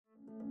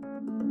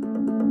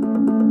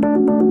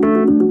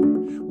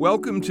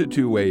Welcome to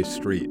Two-Way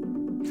Street.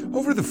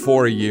 Over the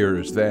 4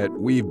 years that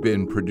we've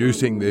been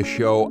producing this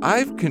show,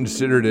 I've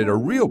considered it a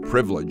real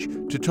privilege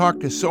to talk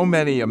to so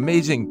many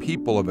amazing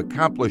people of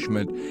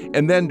accomplishment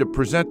and then to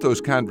present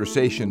those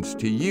conversations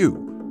to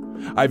you.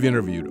 I've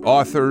interviewed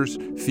authors,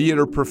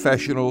 theater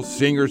professionals,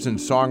 singers and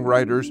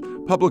songwriters,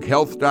 public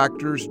health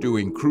doctors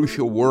doing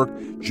crucial work,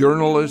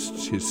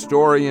 journalists,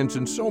 historians,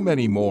 and so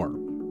many more.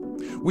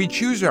 We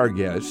choose our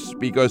guests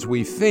because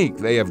we think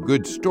they have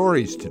good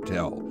stories to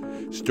tell,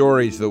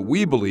 stories that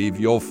we believe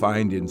you'll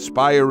find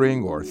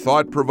inspiring or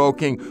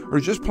thought-provoking or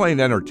just plain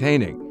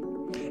entertaining.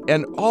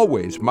 And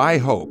always my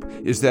hope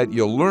is that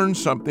you'll learn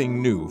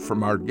something new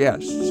from our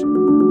guests.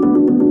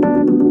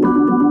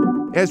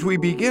 As we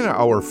begin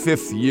our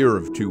 5th year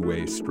of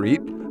Two-Way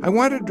Street, I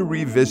wanted to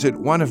revisit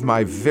one of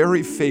my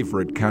very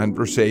favorite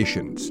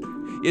conversations.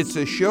 It's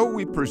a show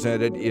we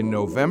presented in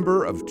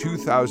November of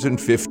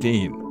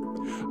 2015.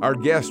 Our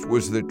guest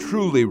was the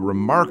truly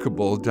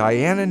remarkable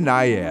Diana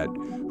Nyad,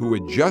 who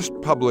had just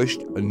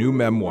published a new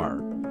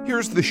memoir.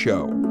 Here's the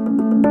show.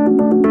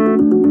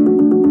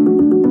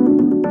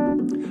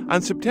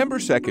 On September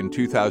 2nd,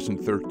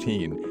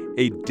 2013,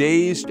 a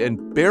dazed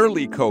and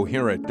barely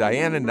coherent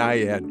Diana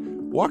Nyad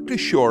walked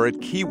ashore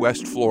at Key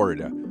West,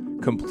 Florida,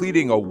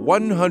 completing a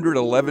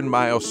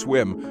 111-mile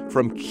swim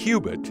from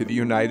Cuba to the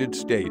United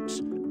States.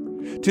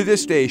 To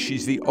this day,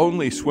 she's the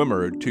only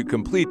swimmer to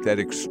complete that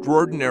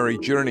extraordinary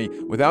journey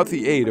without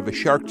the aid of a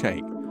shark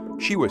tank.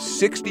 She was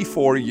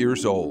 64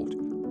 years old.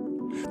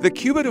 The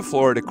Cuba to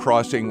Florida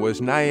crossing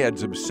was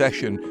Nyad's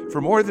obsession for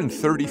more than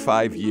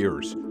 35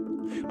 years.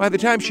 By the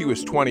time she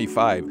was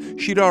 25,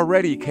 she'd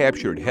already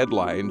captured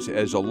headlines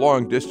as a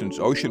long-distance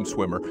ocean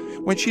swimmer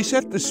when she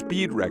set the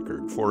speed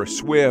record for a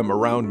swim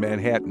around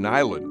Manhattan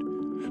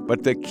Island.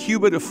 But the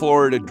Cuba to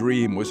Florida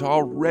dream was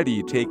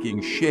already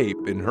taking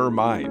shape in her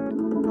mind.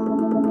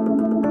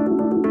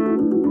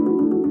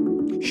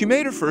 She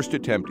made her first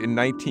attempt in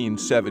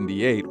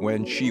 1978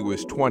 when she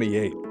was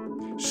 28.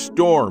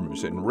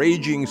 Storms and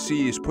raging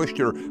seas pushed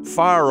her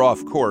far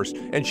off course,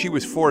 and she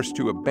was forced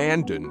to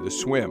abandon the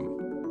swim.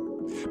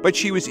 But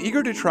she was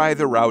eager to try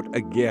the route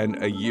again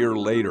a year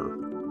later.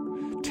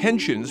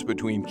 Tensions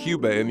between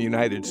Cuba and the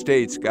United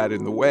States got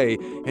in the way,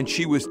 and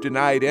she was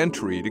denied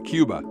entry to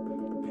Cuba.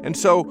 And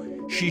so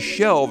she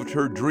shelved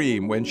her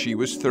dream when she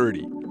was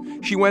 30.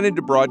 She went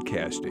into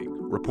broadcasting,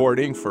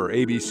 reporting for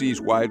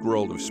ABC's Wide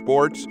World of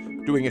Sports,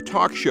 doing a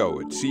talk show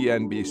at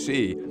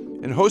CNBC,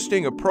 and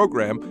hosting a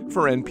program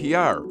for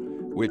NPR,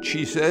 which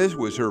she says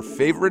was her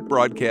favorite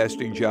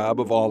broadcasting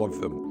job of all of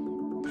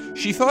them.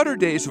 She thought her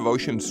days of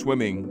ocean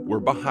swimming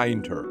were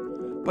behind her,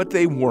 but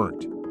they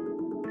weren't.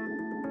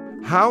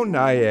 How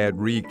Nyad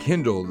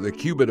rekindled the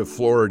Cuba to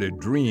Florida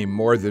dream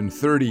more than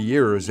 30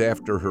 years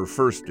after her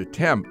first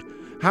attempt,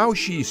 how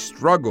she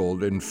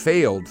struggled and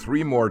failed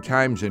 3 more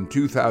times in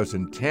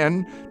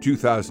 2010,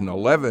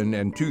 2011,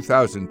 and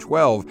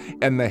 2012,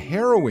 and the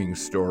harrowing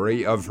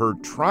story of her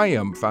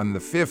triumph on the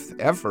 5th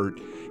effort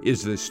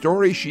is the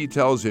story she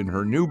tells in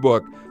her new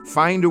book,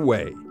 Find a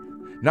Way.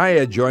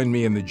 Nyad joined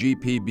me in the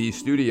GPB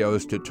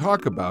studios to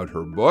talk about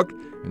her book,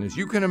 and as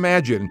you can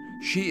imagine,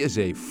 she is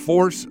a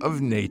force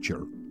of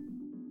nature.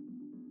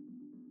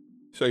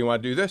 So you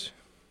want to do this?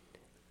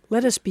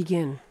 Let us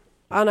begin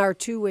on our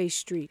Two-Way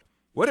Street.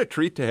 What a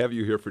treat to have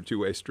you here for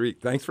Two-Way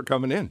Street. Thanks for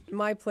coming in.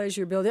 My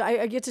pleasure, Bill.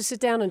 I get to sit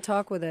down and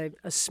talk with a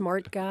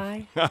smart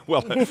guy.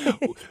 Well,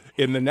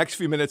 in the next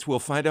few minutes, we'll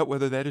find out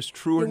whether that is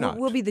true or not.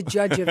 We'll be the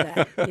judge of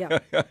that, yeah.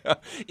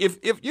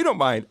 If you don't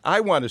mind,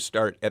 I want to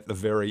start at the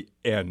very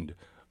end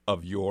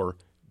of your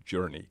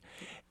journey.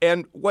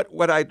 And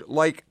what I'd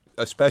like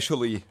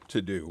especially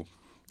to do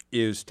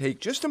is take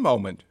just a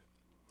moment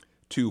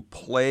to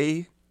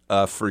play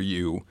for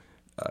you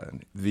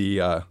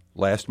the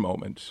last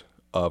moments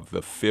of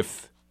the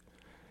 5th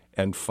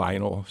and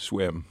final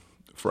swim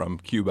from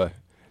Cuba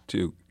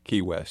to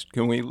Key West.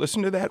 Can we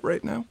listen to that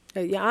right now?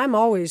 Yeah, I'm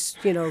always,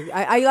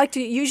 I like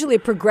to, usually a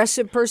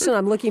progressive person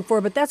I'm looking for,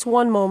 but that's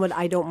one moment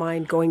I don't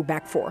mind going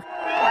back for.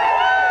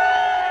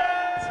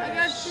 I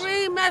got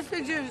 3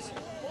 messages.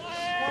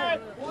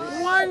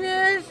 One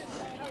is,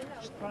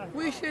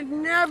 we should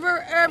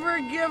never, ever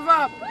give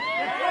up.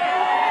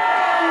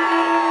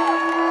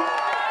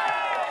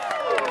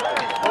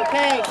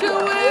 Okay. 2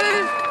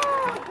 is,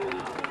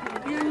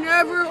 you're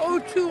never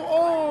too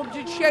old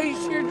to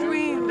chase your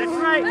dreams. That's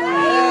right.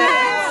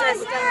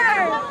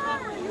 Sister!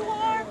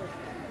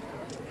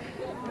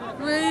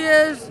 3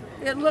 is,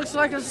 it looks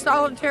like a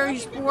solitary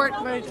sport,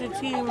 but it's a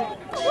team.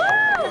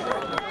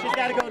 She's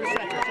got to go to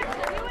second.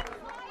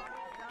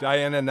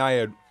 Diana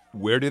Nyad,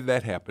 where did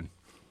that happen?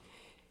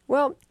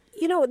 Well,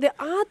 the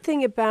odd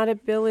thing about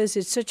it, Bill, is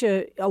it's such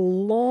a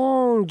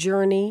long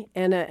journey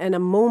and a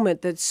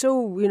moment that's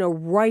so,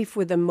 rife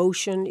with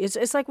emotion.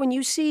 It's like when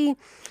you see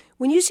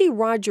When you see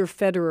Roger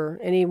Federer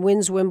and he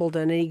wins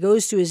Wimbledon and he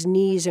goes to his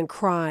knees and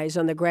cries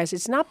on the grass,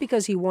 it's not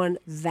because he won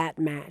that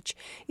match.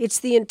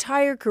 It's the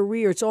entire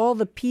career. It's all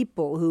the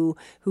people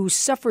who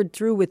suffered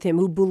through with him,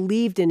 who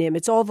believed in him.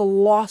 It's all the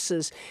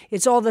losses.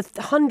 It's all the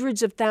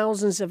hundreds of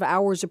thousands of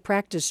hours of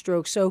practice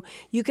strokes. So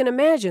you can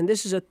imagine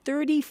this is a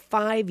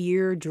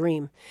 35-year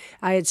dream.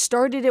 I had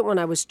started it when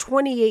I was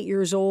 28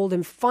 years old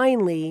and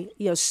finally,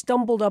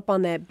 stumbled up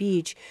on that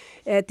beach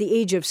at the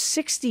age of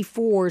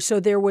 64. So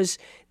there was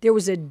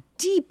a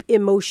deep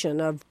emotion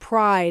of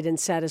pride and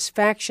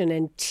satisfaction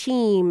and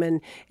team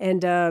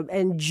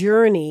and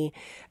journey,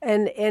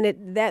 and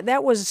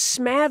that was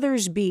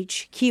Smathers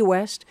Beach, Key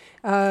West.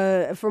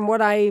 From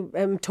what I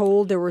am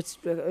told, there were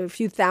a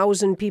few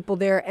thousand people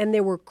there, and they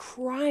were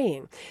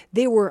crying.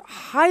 They were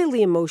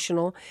highly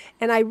emotional,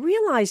 and I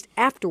realized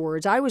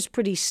afterwards I was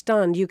pretty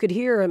stunned. You could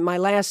hear in my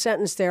last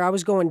sentence there I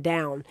was going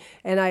down,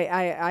 and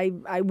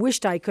I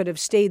wished I could have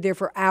stayed there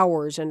for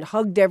hours and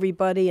hugged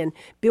everybody and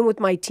been with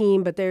my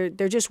team, but there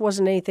just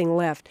wasn't anything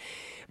left.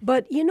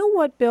 But you know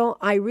what, Bill?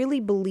 I really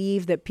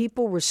believe that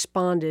people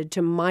responded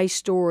to my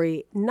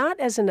story not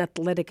as an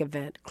athletic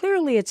event.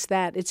 Clearly it's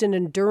that. It's an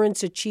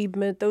endurance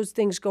achievement. Those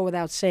things go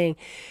without saying.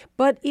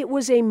 But it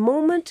was a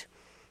moment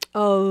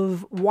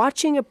of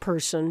watching a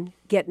person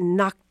get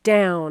knocked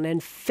down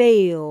and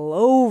fail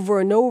over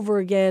and over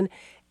again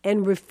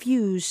and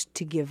refuse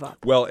to give up.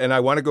 Well, and I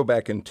want to go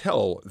back and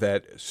tell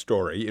that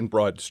story in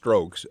broad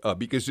strokes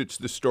because it's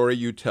the story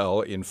you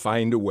tell in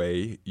Find a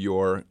Way,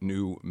 your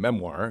new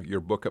memoir, your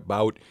book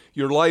about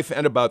your life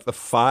and about the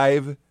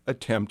 5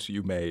 attempts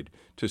you made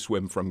to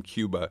swim from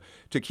Cuba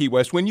to Key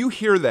West. When you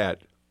hear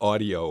that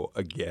audio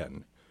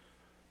again,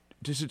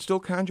 does it still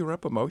conjure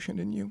up emotion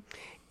in you?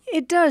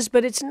 It does,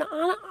 but it's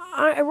not,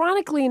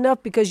 ironically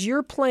enough, because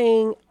you're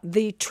playing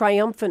the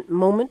triumphant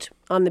moment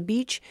on the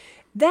beach.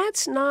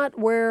 That's not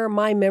where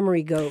my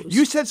memory goes.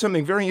 You said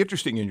something very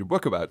interesting in your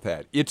book about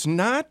that. It's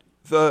not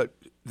the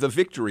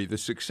victory, the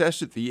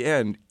success at the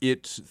end.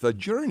 It's the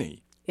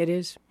journey. It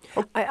is.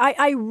 Okay.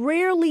 I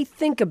rarely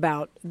think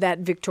about that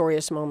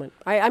victorious moment.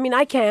 I mean,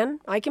 I can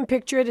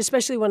picture it,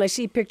 especially when I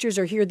see pictures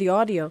or hear the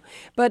audio.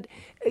 But,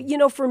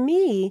 for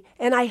me,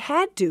 and I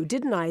had to,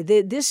 didn't I?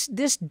 This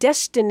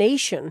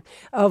destination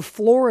of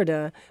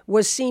Florida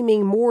was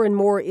seeming more and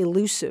more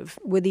elusive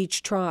with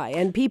each try.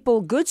 And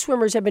good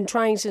swimmers have been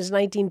trying since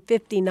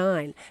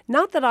 1959.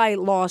 Not that I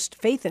lost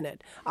faith in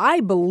it.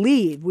 I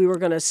believed we were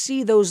going to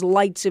see those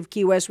lights of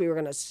Key West. We were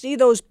going to see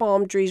those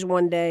palm trees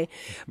one day.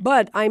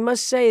 But I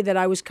must say that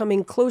I was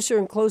coming closer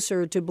and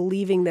closer to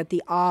believing that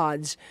the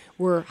odds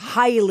were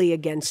highly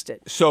against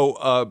it.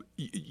 So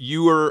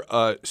your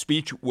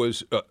speech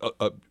was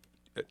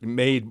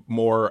made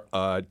more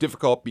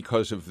difficult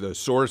because of the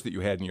sores that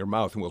you had in your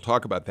mouth, and we'll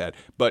talk about that.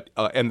 But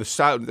and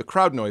the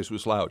crowd noise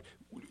was loud.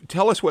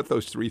 Tell us what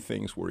those 3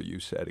 things were you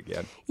said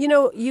again.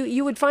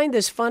 You would find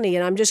this funny,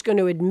 and I'm just going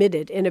to admit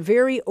it, in a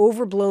very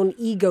overblown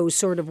ego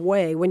sort of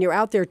way. When you're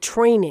out there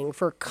training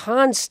for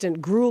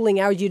constant grueling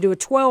hours, you do a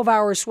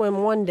 12-hour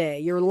swim one day,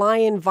 you're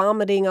lying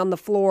vomiting on the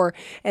floor,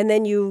 and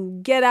then you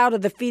get out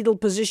of the fetal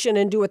position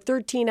and do a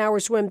 13-hour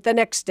swim the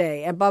next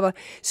day, and blah, blah.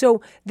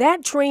 So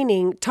that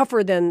training,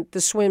 tougher than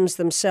the swims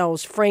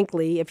themselves,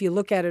 frankly, if you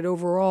look at it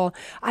overall,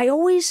 I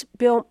always,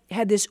 Bill,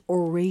 had this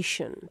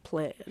oration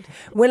planned.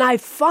 When I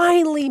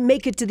finally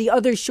make it to the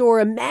other shore,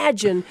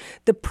 imagine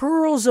the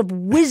pearls of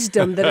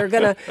wisdom that are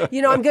going to,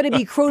 I'm going to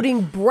be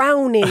quoting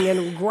Browning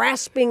and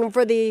grasping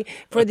for the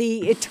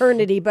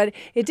eternity. But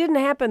it didn't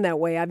happen that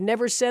way. I've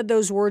never said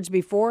those words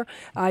before.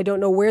 I don't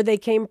know where they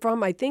came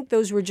from. I think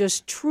those were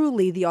just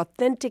truly the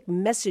authentic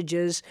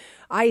messages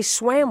I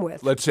swam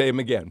with. Let's say them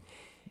again.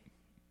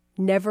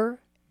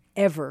 Never,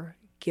 ever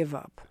give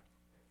up.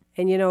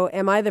 And,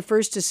 am I the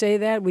first to say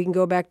that? We can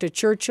go back to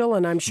Churchill,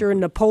 and I'm sure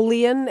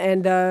Napoleon,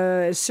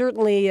 and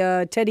certainly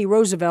Teddy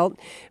Roosevelt.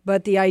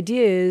 But the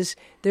idea is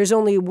there's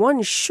only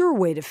one sure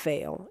way to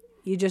fail.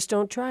 You just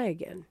don't try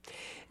again.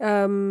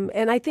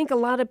 And I think a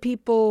lot of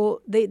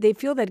people, they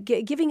feel that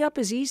giving up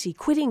is easy,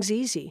 quitting's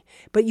easy.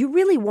 But you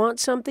really want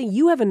something,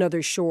 you have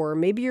another shore.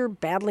 Maybe you're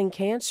battling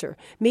cancer.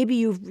 Maybe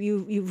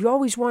you've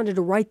always wanted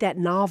to write that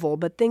novel,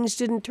 but things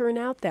didn't turn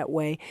out that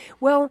way.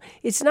 Well,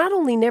 it's not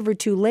only never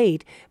too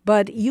late,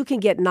 but you can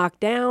get knocked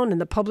down and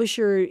the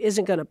publisher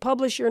isn't going to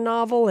publish your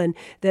novel, and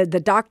the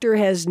doctor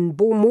has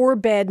more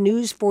bad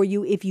news for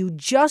you. If you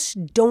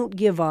just don't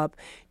give up,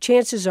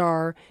 chances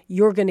are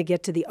you're going to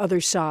get to the other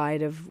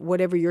side of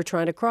whatever you're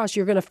trying to cross.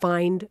 You're going to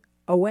find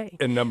a way.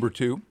 And number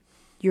 2?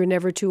 You're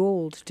never too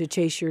old to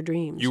chase your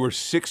dreams. You were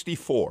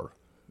 64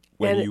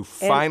 when you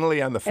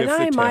finally, on the 5th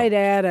attempt. And I might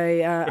add,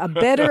 a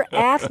better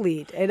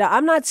athlete. And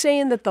I'm not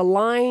saying that the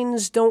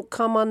lines don't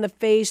come on the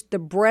face, the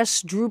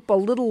breasts droop a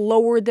little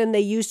lower than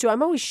they used to.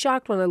 I'm always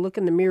shocked when I look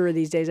in the mirror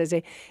these days. I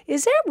say,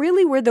 is that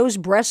really where those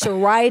breasts are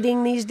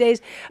riding these days?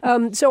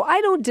 So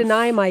I don't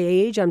deny my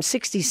age. I'm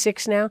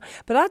 66 now.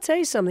 But I'll tell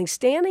you something.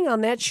 Standing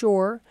on that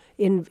shore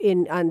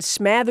on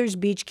Smathers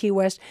Beach, Key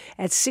West.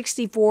 At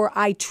 64,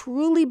 I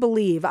truly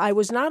believe I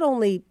was not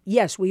only,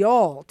 yes, we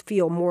all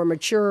feel more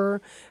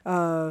mature,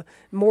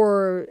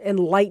 more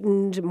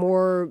enlightened,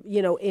 more,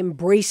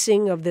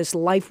 embracing of this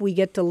life we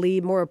get to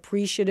lead, more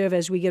appreciative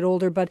as we get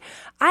older. But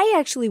I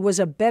actually was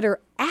a better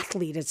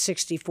athlete at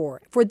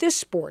 64 for this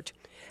sport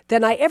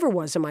than I ever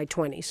was in my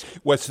 20s.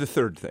 What's the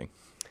third thing?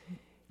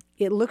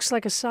 It looks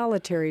like a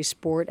solitary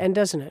sport, and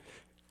doesn't it?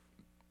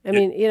 I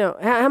mean,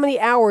 how many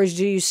hours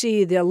do you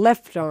see the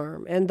left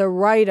arm and the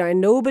right arm?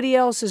 Nobody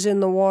else is in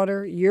the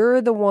water.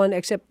 You're the one,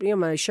 except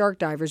my shark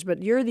divers,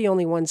 but you're the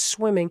only one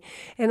swimming.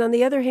 And on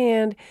the other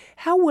hand,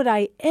 how would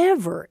I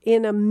ever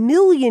in a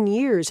million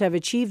years have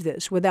achieved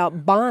this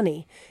without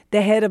Bonnie,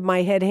 the head of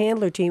my head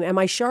handler team, and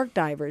my shark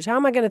divers? How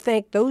am I going to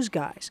thank those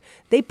guys?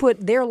 They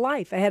put their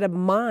life ahead of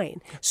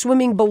mine,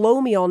 swimming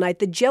below me all night.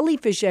 The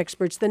jellyfish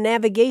experts, the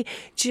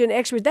navigation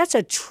experts, that's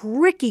a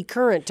tricky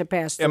current to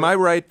pass through. Am I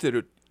right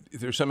that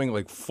there's something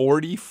like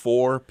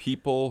 44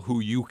 people who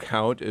you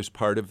count as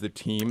part of the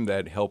team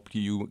that helped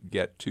you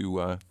get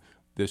to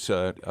this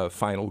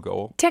final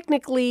goal?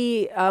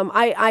 Technically,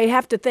 I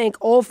have to thank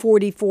all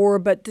 44,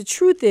 but the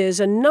truth is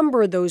a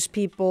number of those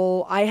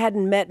people I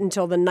hadn't met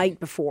until the night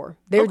before.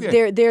 They're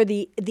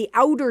the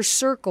outer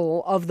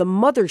circle of the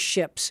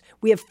motherships.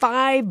 We have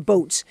 5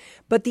 boats,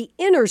 but the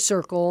inner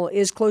circle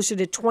is closer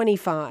to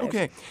 25.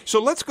 Okay,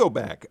 so let's go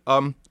back,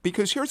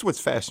 because here's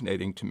what's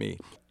fascinating to me.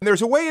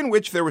 There's a way in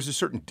which there was a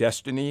certain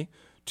destiny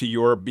to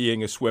your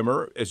being a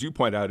swimmer. As you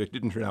point out, it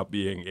didn't turn out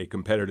being a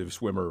competitive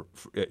swimmer,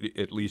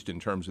 at least in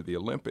terms of the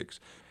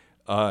Olympics.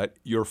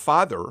 Your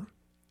father,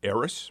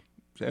 Aris,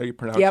 is that how you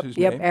pronounce his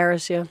name? Yep,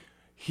 Aris, yeah.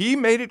 He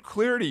made it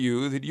clear to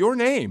you that your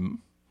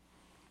name,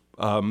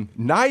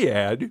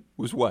 Nyad,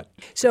 was what?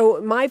 So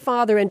my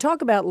father, and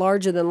talk about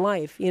larger than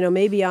life.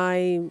 Maybe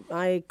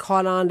I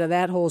caught on to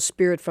that whole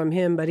spirit from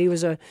him, but he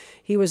was a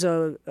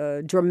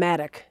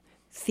dramatic,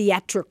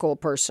 theatrical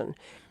person.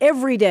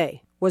 Every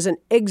day was an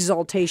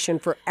exaltation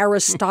for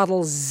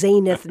Aristotle's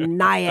Zenith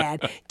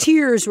Nyad.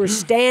 Tears were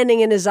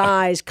standing in his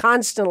eyes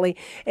constantly.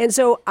 And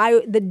so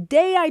the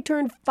day I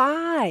turned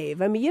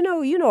 5, I mean, you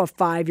know a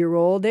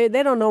 5-year-old, they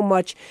don't know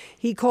much.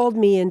 He called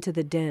me into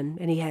the den,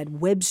 and he had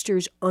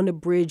Webster's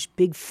unabridged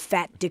big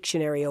fat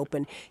dictionary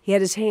open. He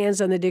had his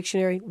hands on the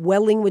dictionary,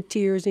 welling with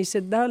tears, and he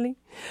said, "Darling,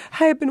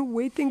 I have been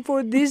waiting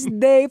for this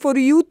day for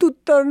you to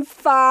turn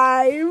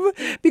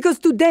 5, because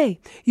today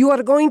you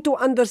are going to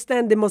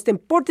understand the most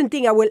important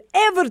thing I will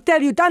ever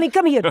tell you. Donnie,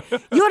 come here.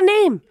 Your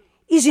name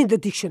is in the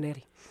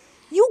dictionary.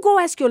 You go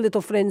ask your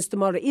little friends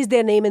tomorrow, is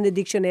their name in the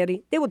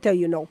dictionary? They will tell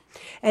you no."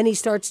 And he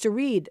starts to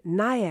read,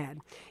 Nyad.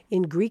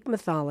 In Greek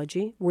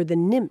mythology were the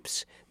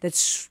nymphs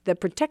that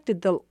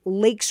protected the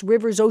lakes,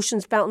 rivers,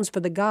 oceans, fountains for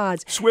the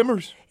gods.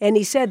 Swimmers. And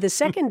he said the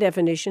second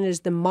definition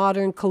is the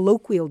modern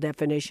colloquial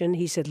definition.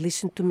 He said,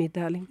 "Listen to me,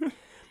 darling.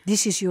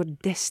 This is your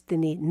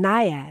destiny,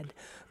 Nyad.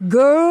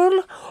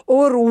 Girl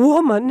or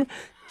woman,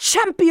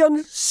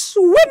 champion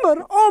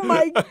swimmer. Oh,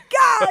 my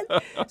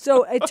God."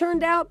 So it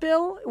turned out,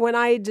 Bill, when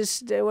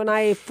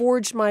I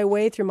forged my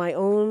way through my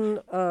own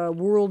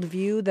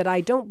worldview, that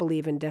I don't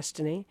believe in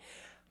destiny.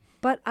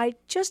 But I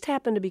just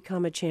happened to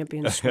become a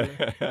champion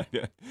swimmer.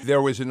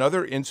 There was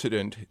another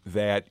incident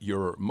that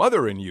your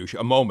mother and you,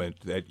 a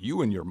moment that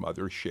you and your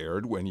mother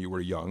shared when you were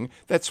young,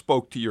 that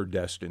spoke to your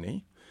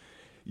destiny.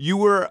 You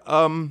were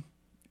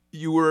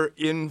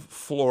in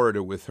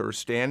Florida with her,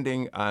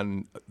 standing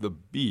on the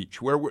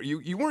beach. Where were you?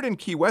 You weren't in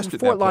Key West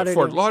at that point.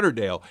 Fort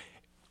Lauderdale.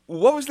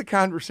 What was the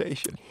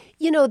conversation?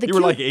 You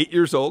were like 8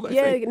 years old, I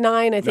think?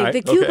 9, I think. 9?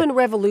 The Cuban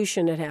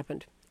Revolution had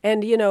happened.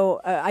 And,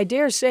 I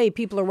dare say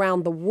people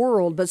around the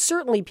world, but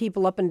certainly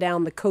people up and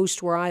down the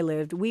coast where I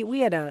lived, we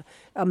had a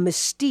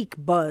mystique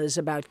buzz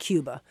about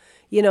Cuba.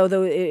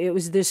 Though it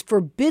was this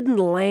forbidden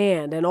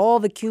land, and all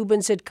the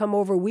Cubans had come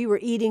over. We were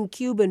eating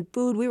Cuban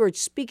food. We were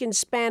speaking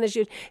Spanish.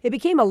 It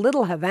became a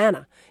little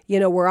Havana,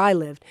 where I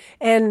lived.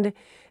 And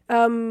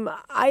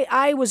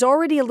I was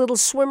already a little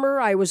swimmer.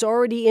 I was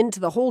already into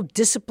the whole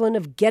discipline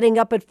of getting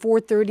up at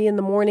 4:30 in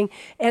the morning.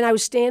 And I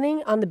was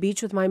standing on the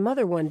beach with my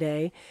mother one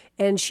day,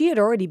 and she had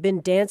already been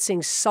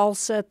dancing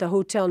salsa at the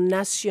Hotel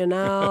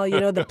Nacional,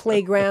 the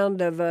playground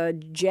of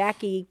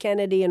Jackie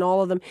Kennedy and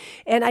all of them.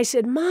 And I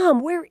said, "Mom,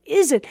 where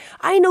is it?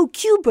 I know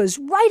Cuba's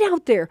right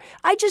out there.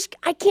 I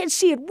can't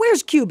see it.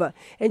 Where's Cuba?"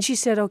 And she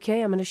said,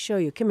 "Okay, I'm going to show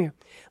you. Come here.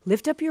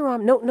 Lift up your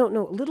arm. No,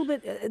 a little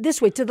bit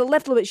this way, to the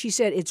left a little bit." She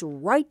said, "It's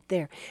right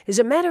there. As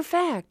a matter of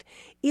fact,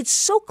 it's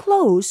so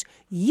close,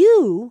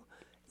 you,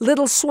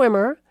 little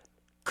swimmer,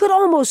 could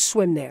almost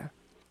swim there."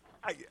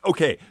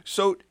 Okay,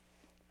 so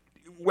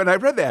when I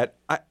read that,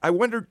 I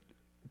wondered,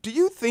 do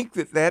you think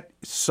that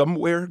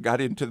somewhere got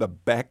into the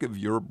back of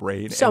your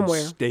brain Somewhere.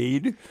 and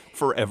stayed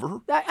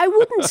forever? I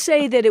wouldn't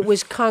say that it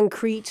was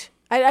concrete.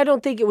 I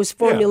don't think it was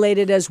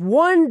formulated as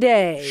one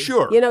day.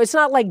 Sure. It's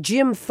not like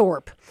Jim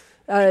Thorpe.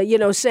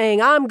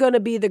 saying, I'm going to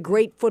be the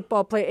great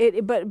football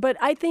player. But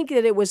I think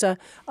that it was a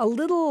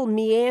little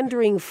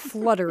meandering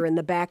flutter in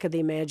the back of the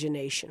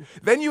imagination.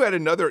 Then you had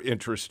another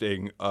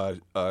interesting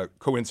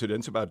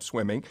coincidence about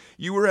swimming.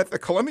 You were at the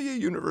Columbia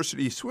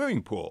University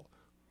swimming pool,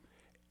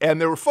 and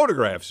there were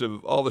photographs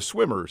of all the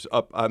swimmers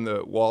up on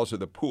the walls of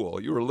the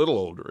pool. You were a little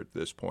older at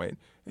this point,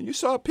 and you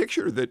saw a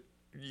picture that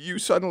you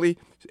suddenly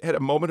had a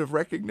moment of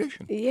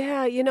recognition.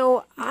 Yeah,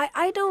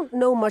 I don't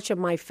know much of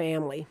my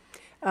family.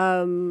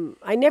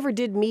 I never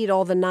did meet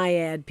all the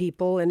Nyad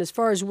people, and as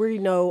far as we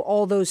know,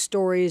 all those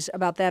stories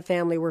about that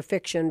family were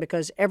fiction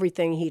because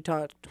everything he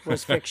taught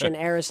was fiction,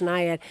 Aris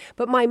Nyad.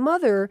 But my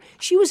mother,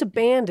 she was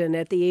abandoned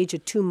at the age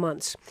of 2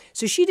 months,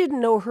 so she didn't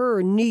know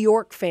her New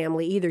York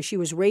family either. She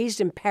was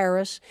raised in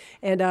Paris,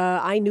 and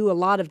I knew a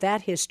lot of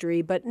that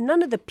history, but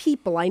none of the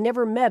people. I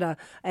never met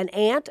an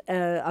aunt,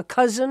 a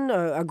cousin,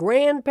 a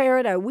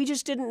grandparent. We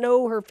just didn't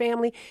know her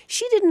family.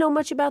 She didn't know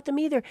much about them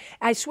either.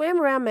 I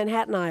swam around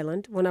Manhattan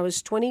Island when I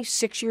was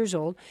 26 years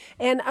old,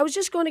 and I was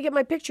just going to get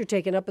my picture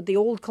taken up at the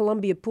old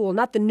Columbia pool,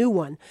 not the new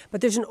one,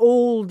 but there's an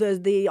old,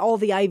 all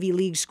the Ivy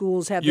League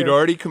schools have You'd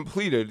already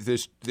completed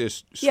this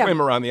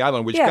swim around the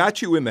island, which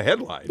got you in the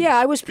headlines. Yeah,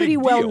 I was pretty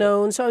well deal.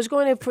 known, so I was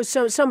going for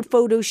some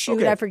photo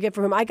shoot, I forget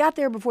for whom. I got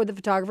there before the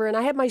photographer, and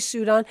I had my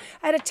suit on,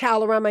 I had a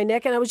towel around my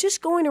neck, and I was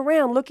just going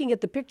around looking at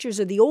the pictures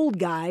of the old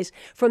guys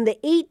from the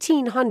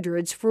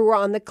 1800s who were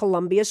on the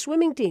Columbia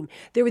swimming team.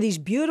 There were these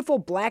beautiful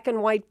black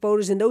and white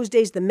photos. In those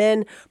days, the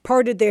men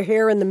parted their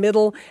hair in the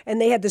middle, and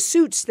they had the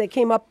suits that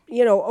came up,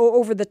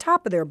 over the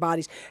top of their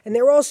bodies. And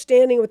they were all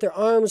standing with their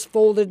arms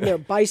folded and their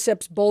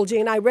biceps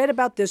bulging. And I read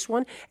about this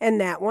one and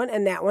that one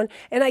and that one.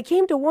 And I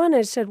came to one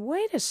and said,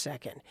 wait a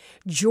second,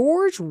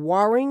 George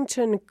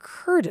Warrington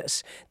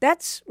Curtis.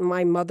 That's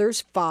my mother's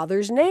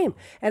father's name.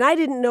 And I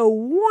didn't know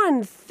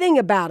one thing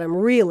about him,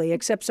 really,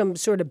 except some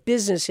sort of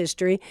business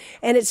history.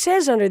 And it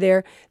says under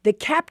there, the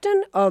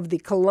captain of the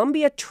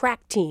Columbia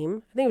track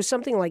team, I think it was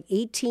something like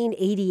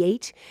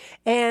 1888,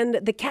 and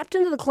the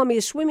captain of the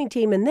Columbia swimming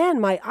team, and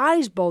then my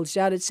eyes bulged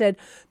out. It said,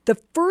 the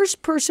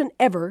first person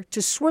ever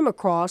to swim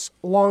across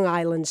Long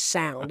Island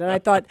Sound. And I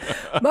thought,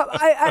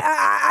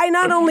 I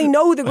not only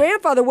know who the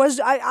grandfather was,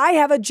 I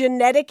have a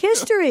genetic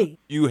history.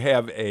 You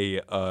have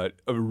a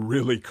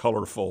really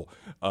colorful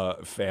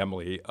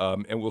family,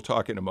 and we'll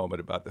talk in a moment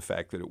about the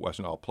fact that it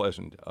wasn't all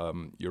pleasant.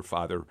 Your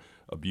father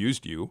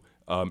abused you.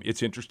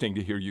 It's interesting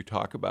to hear you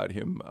talk about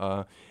him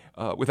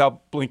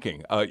without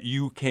blinking.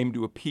 You came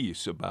to a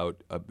peace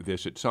about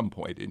this at some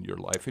point in your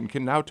life and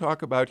can now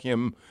talk about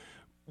him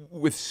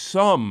with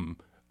some,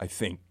 I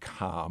think,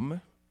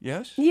 calm.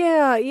 Yes?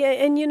 Yeah.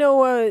 And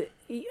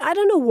I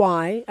don't know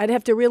why. I'd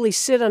have to really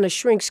sit on a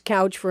shrink's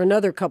couch for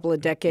another couple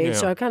of decades,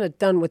 so I'm kind of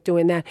done with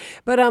doing that.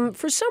 But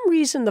for some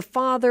reason, the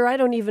father, I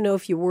don't even know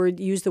if you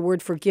use the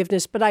word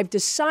forgiveness, but I've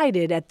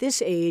decided at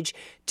this age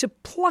to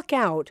pluck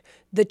out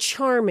the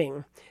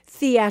charming,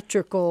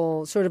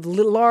 theatrical, sort of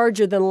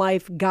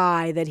larger-than-life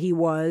guy that he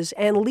was,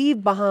 and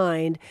leave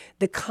behind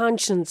the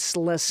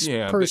conscienceless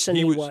person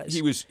he was.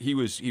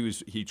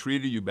 He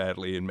treated you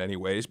badly in many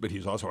ways, but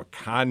he's also a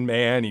con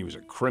man. He was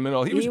a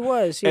criminal. He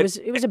was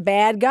a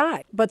bad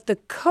guy. But the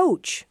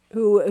coach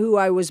who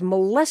I was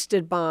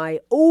molested by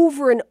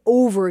over and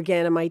over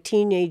again in my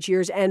teenage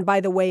years, and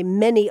by the way,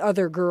 many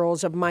other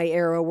girls of my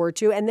era were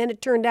too. And then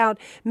it turned out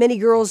many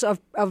girls of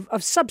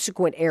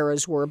subsequent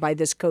eras were by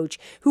this coach,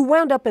 who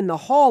wound up in the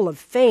Hall of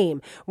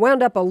Fame,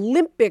 wound up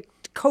Olympic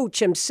coach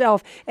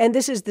himself, and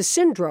this is the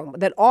syndrome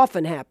that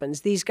often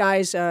happens. These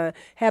guys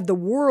have the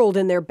world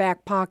in their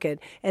back pocket,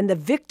 and the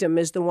victim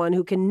is the one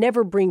who can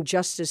never bring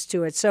justice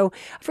to it. So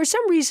for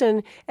some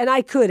reason, and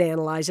I could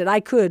analyze it,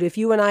 if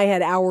you and I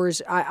had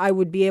hours, I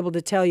would be able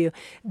to tell you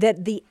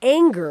that the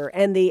anger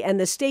and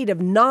the state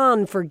of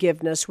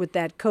non-forgiveness with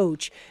that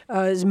coach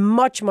is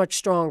much, much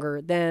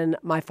stronger than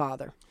my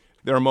father.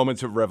 There are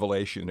moments of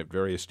revelation at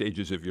various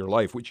stages of your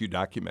life, which you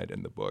document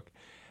in the book.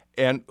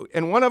 And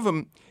one of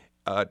them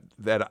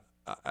that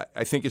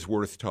I think is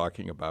worth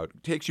talking about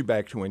takes you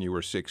back to when you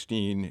were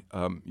 16.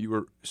 You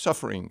were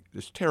suffering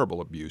this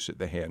terrible abuse at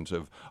the hands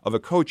of a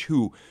coach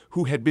who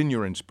had been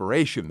your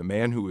inspiration, the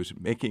man who was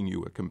making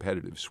you a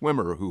competitive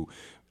swimmer, who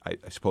I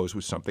suppose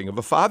was something of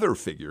a father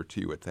figure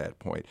to you at that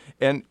point.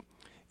 And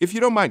if you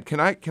don't mind, can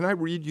I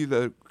read you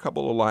the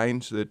couple of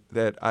lines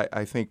that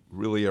I think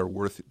really are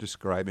worth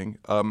describing?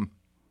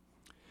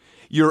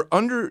 You're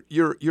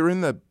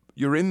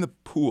in the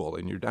pool,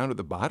 and you're down at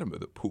the bottom of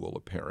the pool,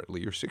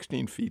 apparently. You're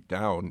 16 feet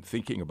down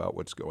thinking about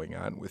what's going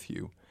on with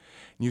you.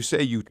 And you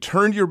say you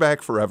turned your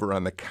back forever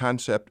on the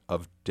concept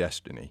of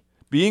destiny.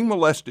 Being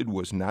molested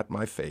was not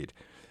my fate.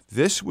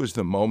 This was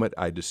the moment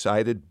I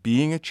decided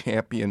being a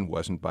champion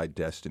wasn't by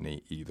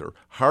destiny either.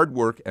 Hard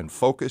work and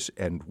focus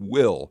and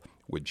will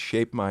would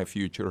shape my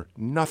future.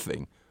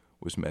 Nothing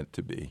was meant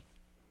to be.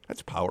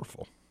 That's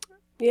powerful.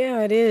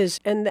 Yeah, it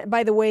is. And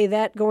by the way,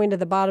 that going to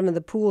the bottom of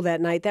the pool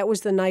that night, that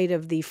was the night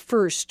of the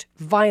first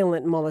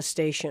violent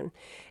molestation.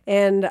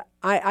 And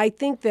I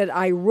think that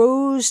I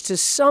rose to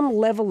some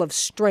level of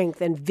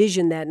strength and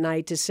vision that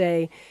night to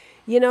say,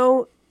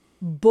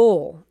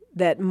 bull.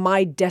 that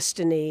my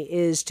destiny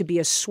is to be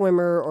a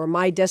swimmer, or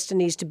my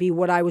destiny is to be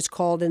what I was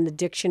called in the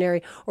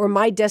dictionary, or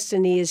my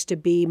destiny is to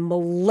be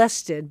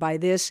molested by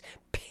this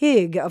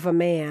pig of a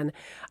man.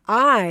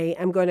 I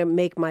am going to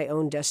make my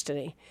own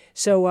destiny.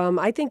 So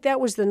I think that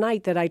was the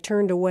night that I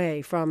turned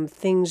away from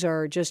things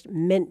are just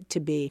meant to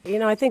be.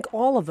 I think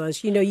all of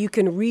us, you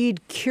can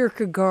read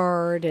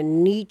Kierkegaard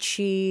and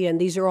Nietzsche,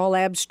 and these are all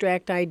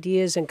abstract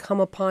ideas and come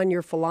upon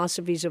your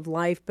philosophies of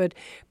life, but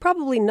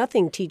probably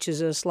nothing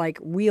teaches us like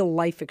real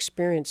life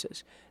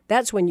experiences.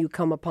 That's when you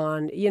come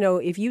upon,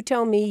 if you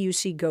tell me you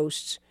see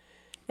ghosts,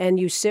 and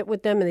you sit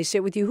with them and they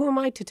sit with you, who am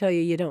I to tell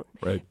you don't?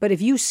 Right. But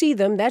if you see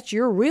them, that's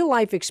your real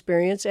life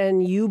experience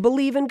and you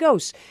believe in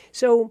ghosts.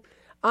 So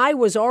I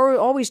was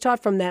always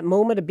taught from that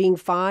moment of being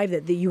 5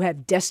 that you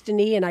have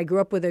destiny. And I grew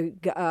up with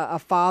a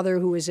father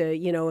who was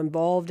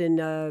involved in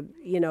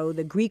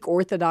the Greek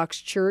Orthodox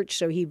Church.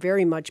 So he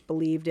very much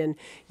believed in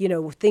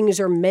things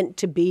are meant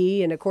to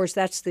be. And of course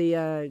that's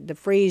the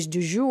phrase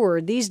du jour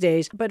these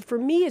days. But for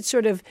me, it's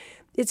sort of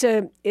it's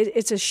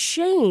a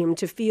shame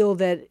to feel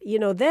that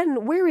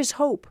then where is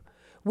hope?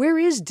 Where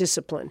is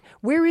discipline?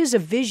 Where is a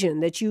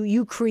vision that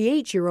you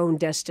create your own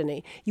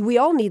destiny? We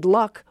all need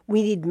luck.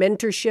 We need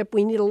mentorship.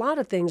 We need a lot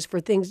of things for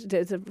things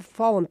to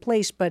fall in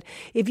place. But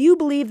if you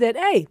believe that,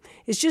 hey,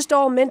 it's just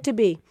all meant to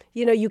be,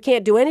 you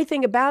can't do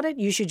anything about it.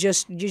 You should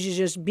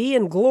just be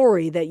in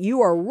glory that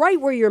you are right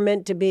where you're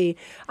meant to be.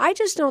 I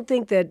just don't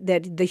think that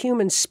the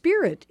human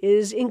spirit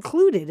is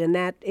included in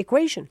that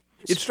equation.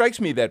 It strikes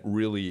me that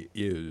really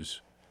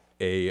is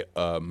a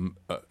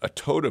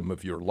totem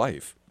of your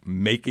life.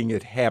 Making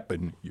it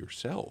happen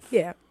yourself.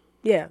 Yeah.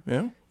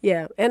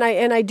 And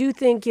I do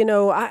think,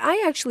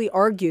 I actually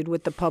argued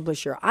with the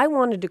publisher. I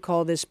wanted to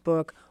call this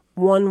book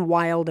One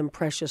Wild and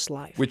Precious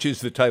Life. Which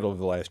is the title of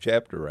the last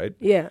chapter, right?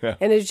 Yeah.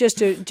 And it's just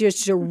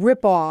to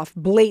rip off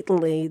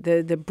blatantly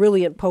the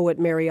brilliant poet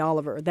Mary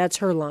Oliver. That's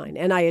her line.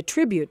 And I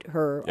attribute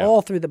her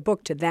all through the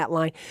book to that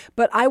line.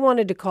 But I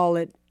wanted to call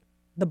it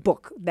the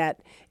book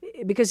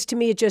because to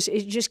me it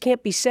just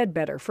can't be said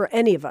better for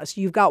any of us.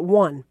 You've got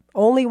one,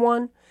 only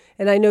one.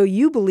 And I know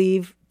you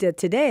believe that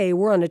today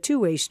we're on a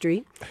two-way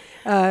street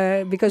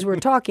because we're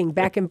talking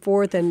back and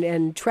forth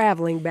and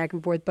traveling back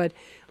and forth. But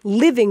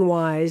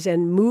living-wise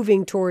and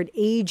moving toward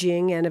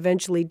aging and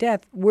eventually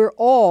death, we're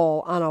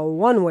all on a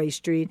one-way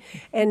street.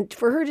 And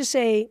for her to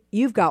say,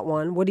 you've got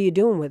one, what are you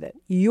doing with it?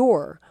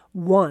 Your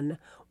one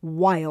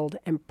wild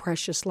and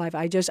precious life.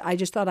 I just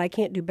thought I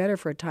can't do better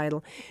for a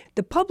title.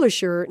 The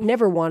publisher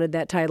never wanted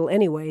that title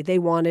anyway. They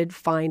wanted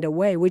Find a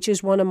Way, which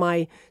is one of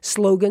my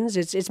slogans.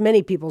 It's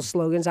many people's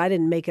slogans. I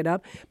didn't make it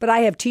up, but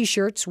I have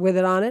T-shirts with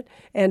it on it,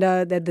 and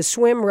the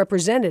Swim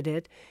represented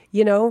it.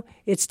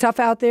 It's tough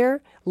out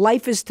there.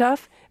 Life is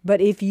tough,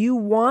 but if you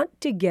want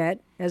to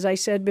get, as I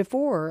said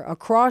before,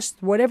 across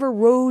whatever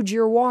road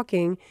you're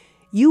walking,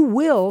 you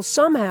will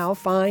somehow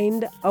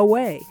find a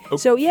way. Okay.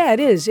 So yeah, it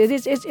is.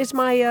 It's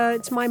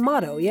my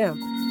motto. Yeah.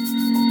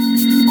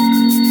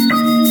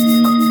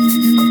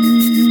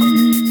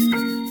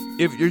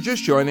 If you're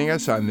just joining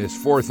us on this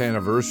 4th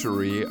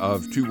anniversary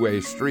of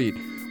Two-Way Street,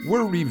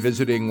 we're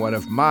revisiting one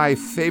of my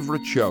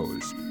favorite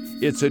shows.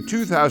 It's a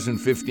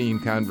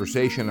 2015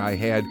 conversation I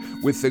had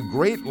with the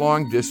great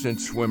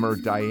long-distance swimmer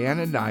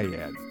Diana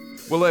Nyad.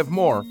 We'll have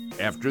more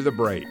after the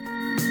break.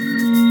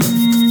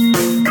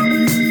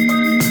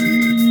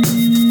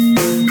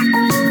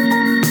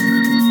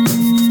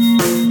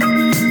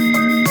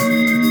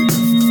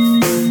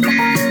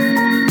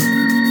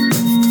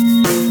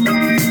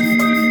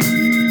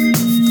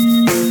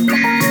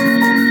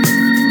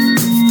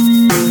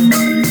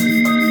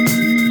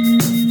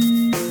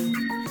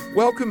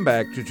 Welcome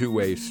back to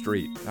Two-Way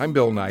Street. I'm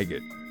Bill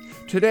Nyad.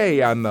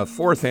 Today, on the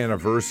 4th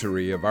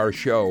anniversary of our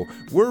show,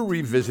 we're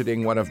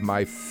revisiting one of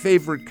my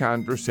favorite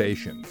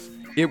conversations.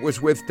 It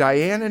was with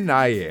Diana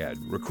Nyad,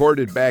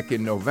 recorded back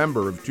in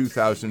November of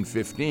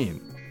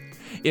 2015.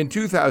 In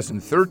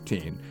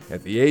 2013,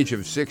 at the age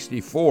of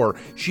 64,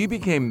 she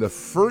became the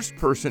first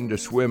person to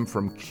swim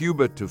from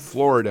Cuba to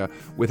Florida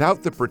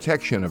without the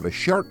protection of a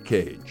shark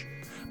cage.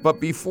 But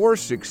before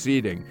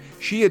succeeding,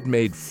 she had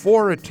made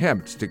 4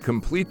 attempts to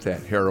complete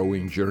that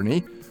harrowing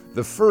journey,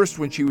 the first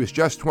when she was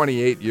just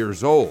 28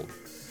 years old.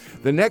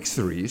 The next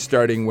 3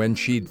 starting when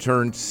she'd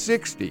turned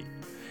 60.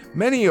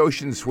 Many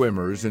ocean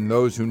swimmers and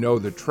those who know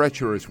the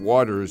treacherous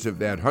waters of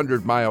that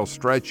 100-mile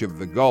stretch of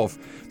the Gulf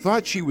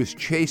thought she was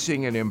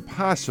chasing an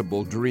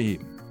impossible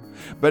dream.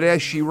 But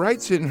as she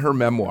writes in her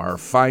memoir,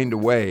 Find a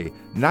Way,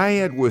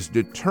 Nyad was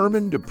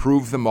determined to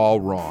prove them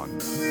all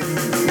wrong.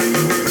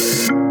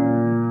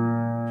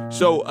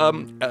 So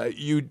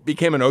you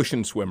became an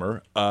ocean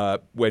swimmer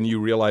when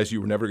you realized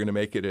you were never going to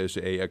make it as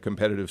a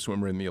competitive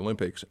swimmer in the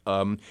Olympics.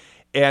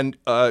 And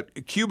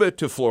Cuba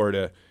to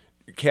Florida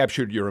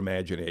captured your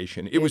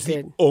imagination. It was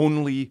the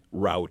only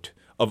route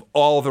of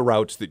all the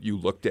routes that you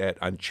looked at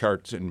on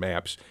charts and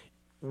maps.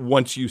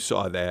 Once you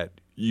saw that,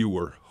 you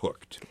were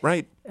hooked,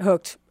 right?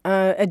 Hooked.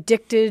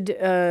 Addicted,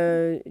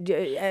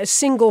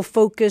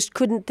 single-focused,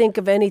 couldn't think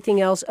of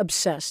anything else,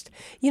 obsessed.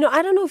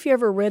 I don't know if you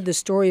ever read the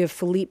story of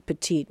Philippe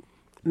Petit.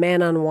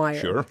 Man on Wire.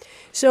 Sure.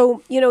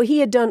 So, he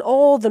had done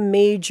all the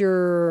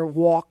major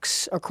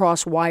walks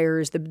across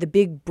wires, the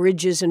big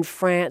bridges in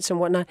France and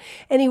whatnot.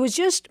 And he was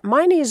just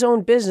minding his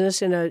own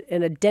business in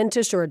a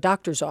dentist or a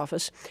doctor's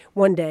office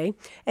one day.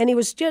 And he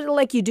was just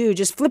like you do,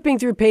 just flipping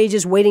through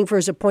pages, waiting for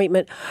his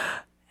appointment.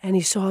 And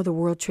he saw the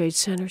World Trade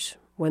Centers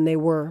when they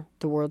were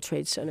the World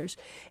Trade Centers.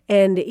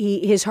 And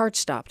his heart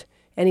stopped.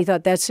 And he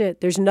thought, that's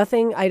it. There's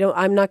nothing.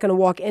 I'm not going to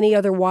walk any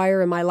other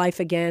wire in my life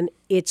again.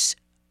 It's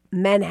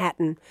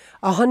Manhattan,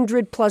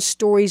 100+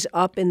 stories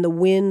up in the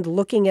wind,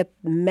 looking at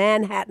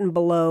Manhattan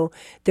below.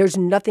 There's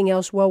nothing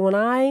else. Well, when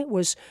I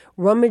was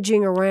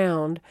rummaging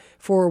around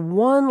for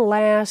one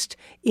last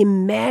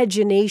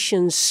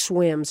imagination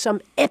swim,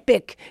 some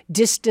epic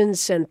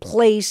distance and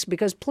place,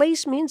 because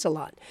place means a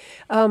lot.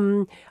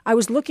 I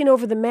was looking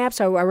over the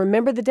maps. I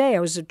remember the day.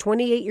 I was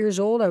 28 years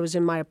old. I was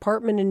in my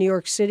apartment in New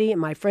York City,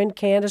 and my friend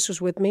Candace was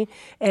with me,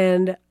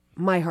 and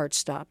my heart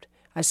stopped.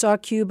 I saw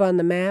Cuba on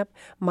the map.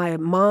 My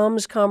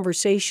mom's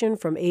conversation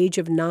from age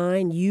of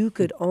 9, you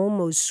could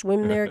almost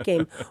swim there,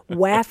 came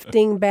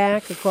wafting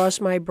back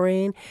across my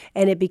brain,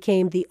 and it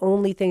became the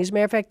only thing. As a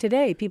matter of fact,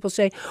 today, people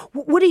say,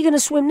 what are you going to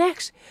swim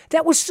next?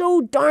 That was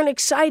so darn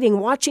exciting,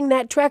 watching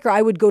that tracker.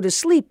 I would go to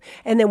sleep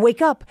and then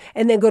wake up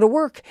and then go to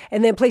work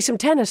and then play some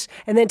tennis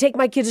and then take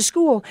my kid to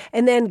school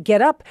and then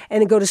get up and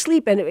then go to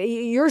sleep. And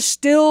you're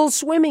still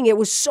swimming. It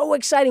was so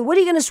exciting. What are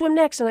you going to swim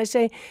next? And I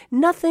say,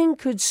 nothing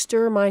could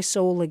stir my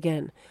soul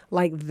again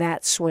like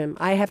that swim.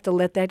 I have to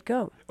let that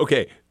go.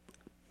 Okay,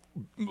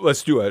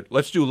 let's do a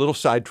little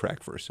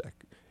sidetrack for a sec.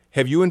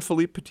 Have you and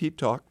Philippe Petit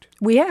talked?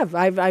 We have.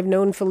 I've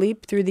known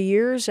Philippe through the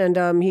years, and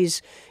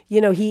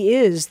he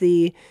is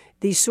the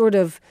sort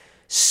of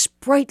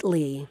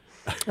sprightly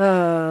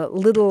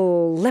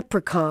little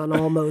leprechaun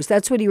almost.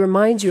 That's what he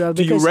reminds you of.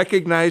 Do you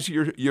recognize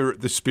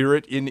the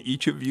spirit in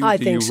each of you? I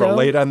think so. Do you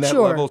relate on that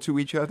Sure. level to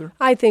each other?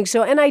 I think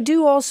so. And I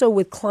do also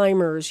with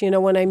climbers.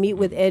 When I meet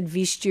with Ed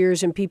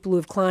Viestiers and people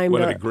who've climbed.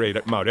 One of the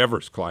great Mount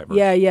Everest climbers.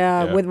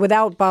 Yeah.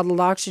 Without bottled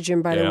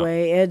oxygen, by the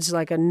way. Ed's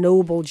like a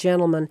noble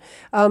gentleman.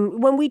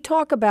 When we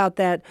talk about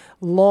that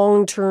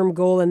long-term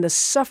goal and the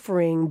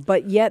suffering,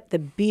 but yet the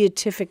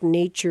beatific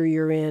nature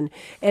you're in.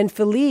 And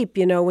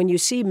Philippe, when you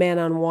see Man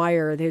on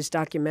Wire, his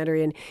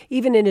documentary, and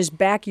even in his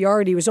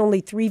backyard, he was only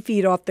 3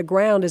 feet off the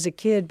ground as a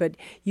kid, but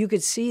you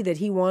could see that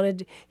he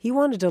wanted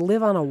to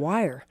live on a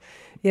wire.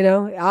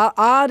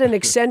 Odd and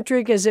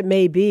eccentric as it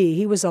may be,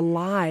 he was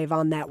alive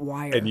on that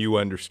wire. And you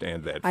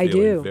understand that I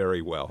feeling do.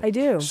 very well. I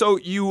do. So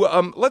you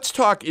let's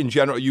talk in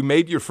general. You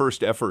made your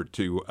first effort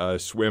to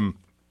swim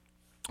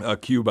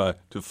Cuba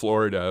to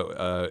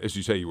Florida. As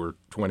you say, you were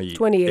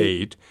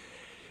 28.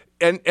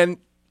 And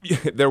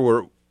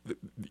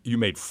you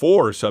made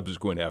 4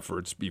 subsequent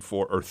efforts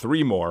or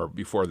 3 more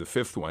before the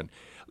 5th one.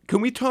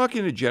 Can we talk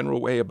in a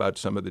general way about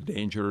some of the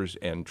dangers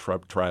and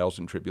trials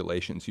and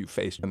tribulations you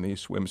faced on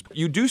these swims?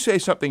 You do say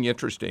something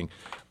interesting.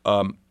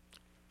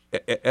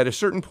 At a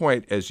certain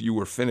point, as you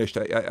were finished,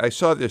 I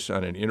saw this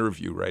on an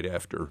interview right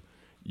after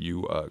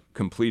you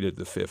completed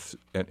the 5th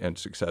and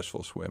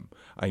successful swim.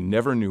 I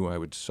never knew I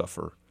would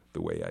suffer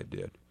the way I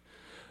did.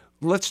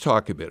 Let's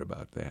talk a bit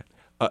about that.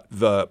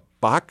 The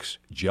box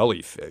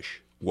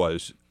jellyfish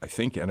was, I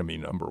think, enemy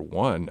number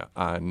 1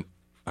 on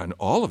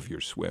all of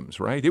your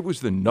swims, right? It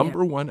was the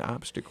number 1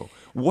 obstacle.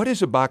 What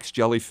is a box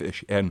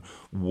jellyfish, and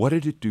what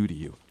did it do to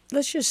you?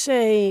 Let's just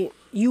say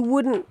you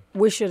wouldn't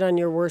wish it on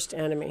your worst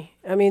enemy.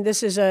 I mean,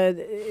 this is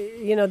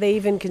they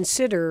even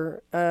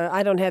consider,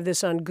 I don't have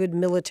this on good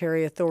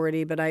military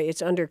authority, but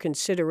it's under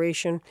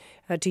consideration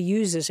to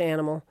use this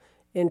animal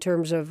in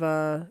terms of,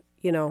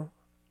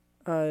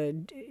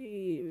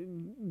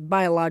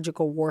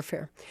 biological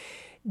warfare.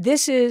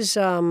 This is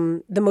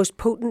the most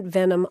potent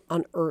venom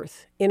on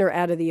Earth, in or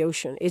out of the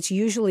ocean. It's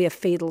usually a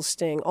fatal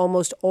sting.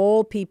 Almost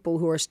all people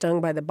who are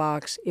stung by the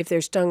box, if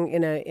they're stung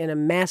in a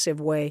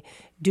massive way,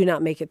 do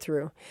not make it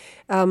through.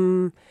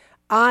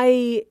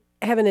 I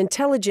have an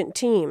intelligent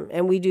team,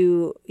 and we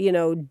do,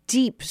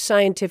 deep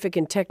scientific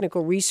and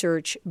technical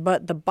research,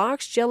 but the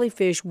box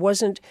jellyfish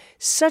wasn't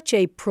such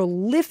a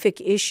prolific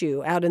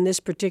issue out in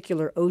this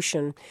particular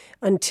ocean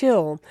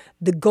until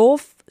the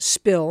Gulf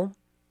spill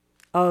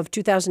of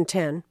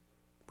 2010,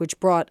 which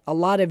brought a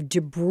lot of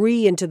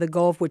debris into the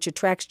Gulf, which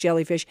attracts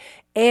jellyfish,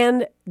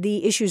 and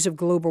the issues of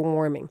global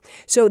warming.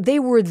 So they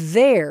were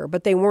there,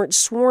 but they weren't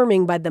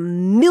swarming by the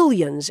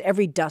millions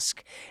every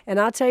dusk. And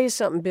I'll tell you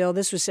something, Bill,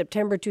 this was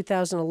September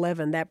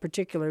 2011, that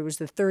particular, it was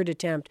the 3rd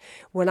attempt.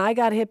 When I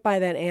got hit by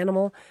that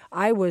animal,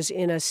 I was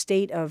in a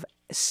state of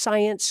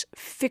science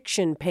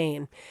fiction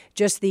pain.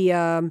 Just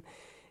the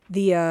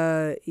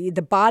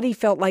body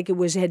felt like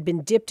it had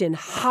been dipped in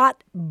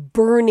hot,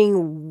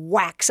 burning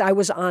wax. I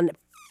was on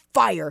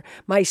fire.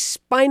 My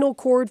spinal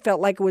cord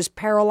felt like it was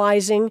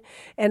paralyzing.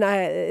 And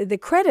the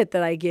credit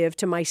that I give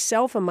to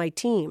myself and my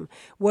team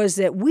was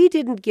that we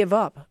didn't give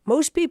up.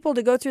 Most people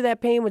to go through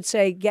that pain would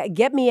say,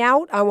 get me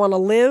out. I want to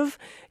live.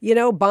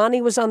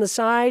 Bonnie was on the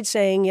side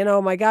saying,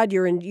 my God,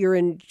 you're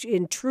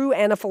in true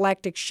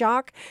anaphylactic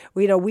shock.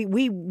 We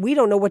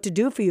don't know what to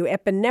do for you.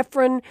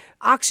 Epinephrine,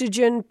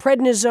 oxygen,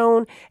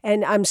 prednisone,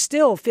 and I'm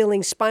still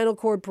feeling spinal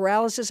cord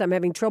paralysis. I'm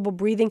having trouble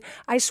breathing.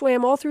 I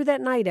swam all through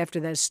that night after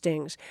those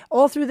stings.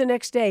 All through the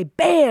next day.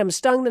 Bam!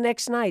 Stung the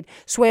next night.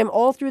 Swam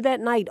all through that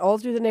night, all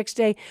through the next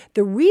day.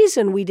 The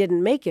reason we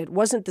didn't make it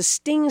wasn't the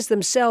stings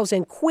themselves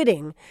and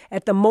quitting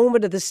at the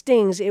moment of the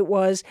stings. It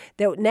was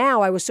that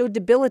now I was so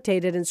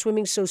debilitated and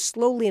swimming so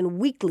slowly and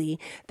weakly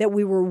that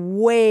we were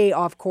way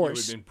off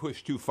course. You had been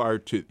pushed too far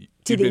to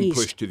the east.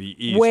 Pushed to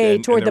the east. Way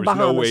and, toward and there the was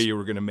Bahamas. no way you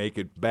were going to make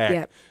it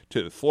back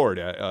to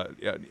Florida.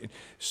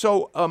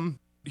 So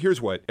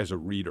here's what, as a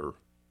reader,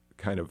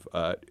 kind of,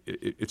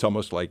 it's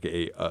almost like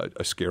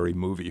a scary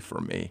movie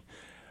for me.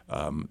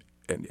 And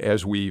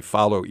as we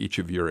follow each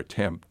of your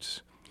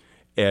attempts,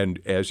 and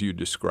as you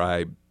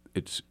describe,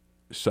 it's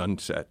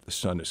sunset, the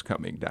sun is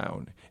coming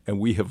down, and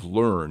we have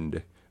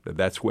learned that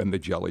that's when the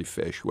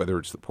jellyfish, whether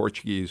it's the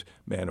Portuguese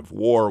man of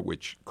war,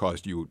 which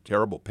caused you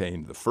terrible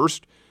pain the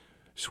first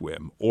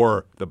swim,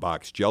 or the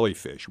box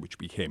jellyfish, which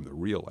became the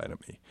real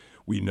enemy,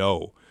 we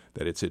know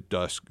that it's at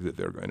dusk that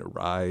they're going to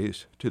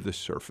rise to the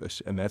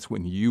surface, and that's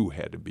when you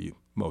had to be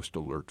most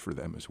alert for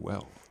them as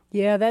well.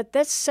 Yeah,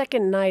 that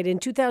second night in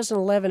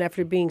 2011,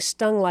 after being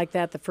stung like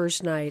that the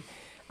first night,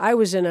 I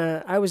was in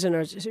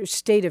a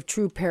state of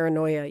true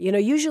paranoia.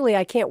 Usually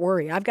I can't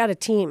worry. I've got a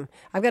team.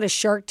 I've got a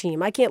shark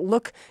team. I can't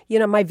look.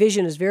 My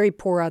vision is very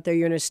poor out there.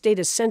 You're in a state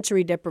of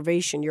sensory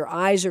deprivation. Your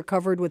eyes are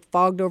covered with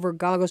fogged over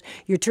goggles.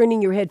 You're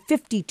turning your head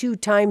 52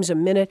 times a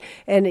minute,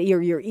 and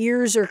your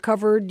ears are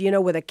covered,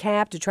 with a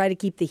cap to try to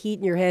keep the heat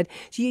in your head.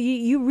 So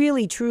you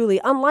really,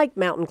 truly, unlike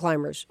mountain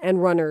climbers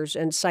and runners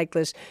and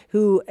cyclists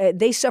who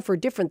they suffer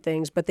different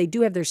things, but they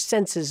do have their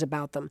senses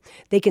about them.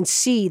 They can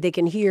see, they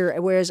can hear,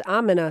 whereas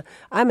I'm in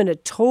a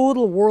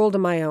total world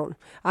of my own.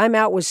 I'm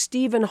out with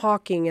Stephen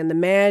Hawking and the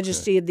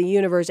majesty of the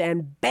universe,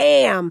 and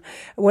bam!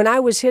 When I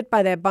was hit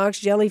by that box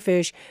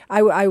jellyfish,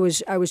 I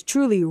was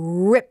truly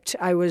ripped.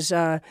 I was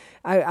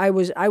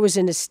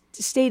in a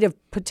state of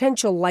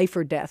potential life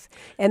or death,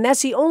 and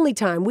that's the only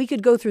time we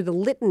could go through the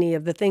litany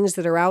of the things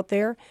that are out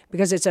there,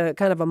 because it's a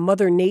kind of a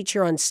Mother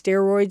Nature on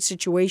steroids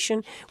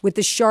situation with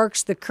the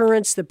sharks, the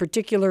currents, the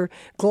particular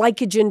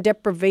glycogen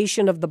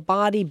deprivation of the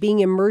body, being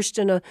immersed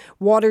in a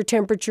water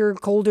temperature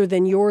colder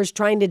than yours,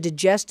 trying to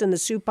digest in the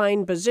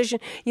supine position.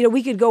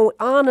 We could go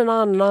on and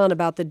on and on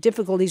about the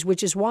difficulties,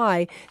 which is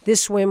why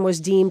this swim was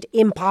deemed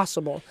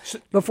impossible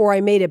before I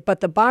made it.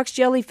 But the box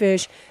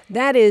jellyfish,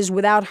 that is,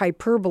 without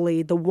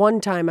hyperbole, the one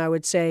time I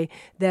would say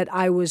that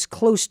I was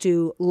close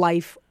to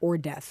life or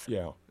death.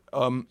 Yeah.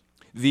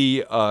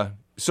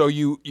 So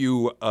you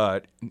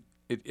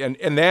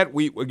and that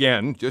we,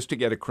 again, just to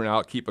get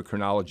keep a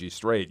chronology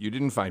straight, you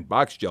didn't find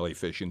box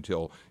jellyfish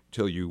until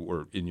you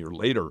were in your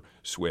later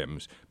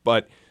swims.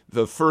 But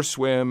the first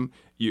swim,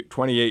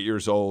 28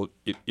 years old,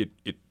 it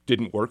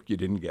didn't work. You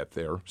didn't get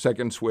there.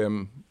 Second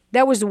swim.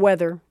 That was the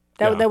weather.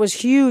 That was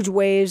huge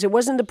waves. It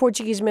wasn't the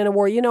Portuguese man of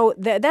war.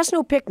 That's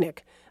no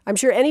picnic. I'm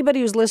sure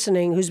anybody who's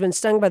listening who's been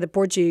stung by the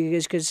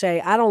Portuguese could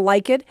say, I don't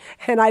like it,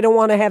 and I don't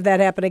want to have that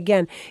happen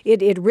again.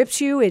 It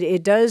rips you.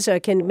 It does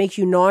can make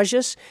you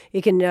nauseous.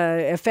 It can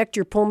affect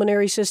your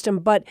pulmonary system.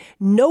 But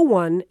no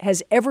one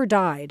has ever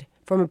died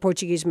from a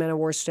Portuguese man of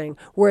war sting,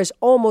 whereas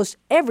almost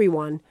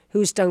everyone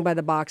who's stung by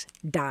the box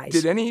dies.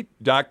 Did any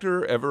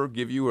doctor ever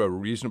give you a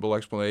reasonable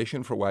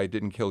explanation for why it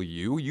didn't kill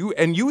you?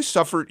 You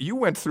suffered. You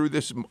went through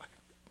this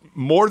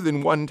more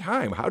than one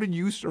time. How did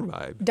you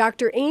survive?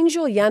 Dr.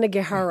 Angel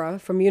Yanagihara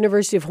from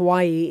University of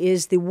Hawaii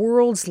is the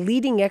world's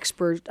leading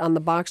expert on the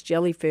box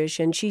jellyfish,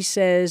 and she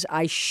says,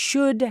 I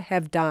should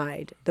have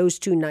died those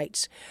 2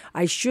 nights.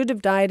 I should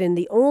have died, and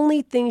the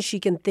only thing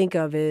she can think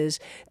of is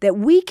that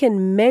we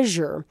can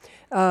measure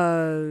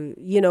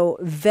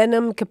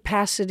venom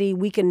capacity.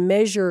 We can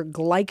measure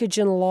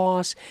glycogen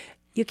loss.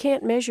 You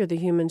can't measure the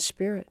human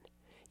spirit.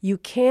 You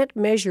can't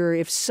measure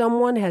if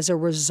someone has a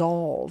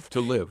resolve.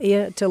 To live.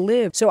 Yeah, to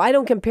live. So I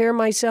don't compare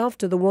myself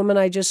to the woman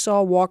I just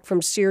saw walk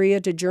from Syria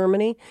to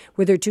Germany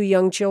with her 2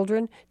 young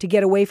children to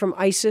get away from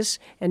ISIS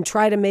and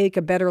try to make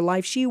a better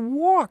life. She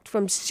walked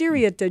from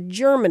Syria to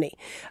Germany.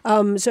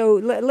 So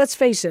let's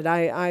face it,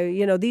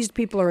 these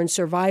people are in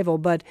survival,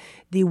 but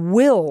the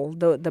will,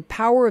 the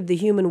power of the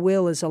human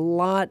will is a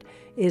lot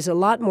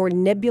more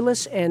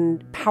nebulous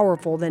and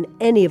powerful than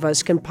any of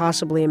us can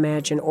possibly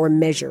imagine or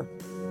measure.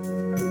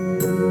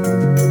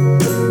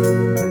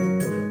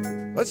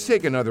 Let's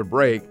take another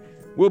break.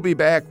 We'll be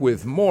back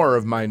with more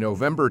of my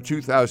November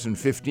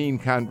 2015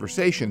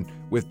 conversation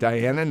with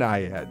Diana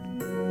Nyad.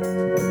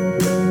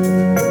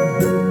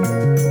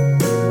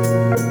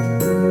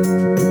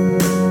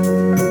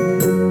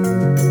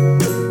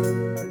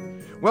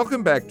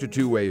 Welcome back to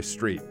Two-Way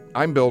Street.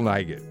 I'm Bill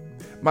Nigut.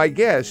 My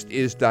guest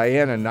is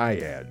Diana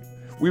Nyad.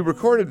 We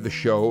recorded the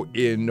show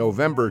in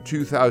November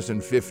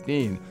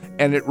 2015,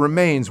 and it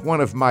remains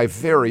one of my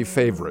very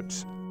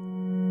favorites.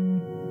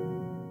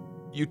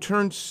 You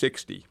turned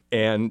 60,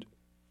 and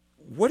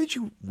what did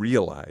you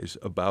realize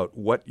about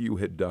what you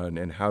had done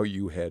and how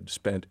you had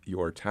spent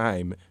your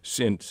time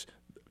since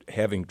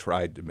having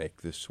tried to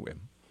make this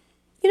swim?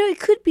 It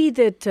could be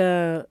that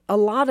a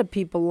lot of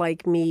people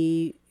like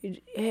me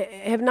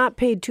have not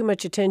paid too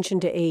much attention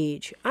to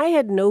age. I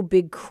had no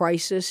big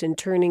crisis in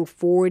turning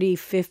 40,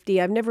 50.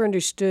 I've never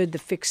understood the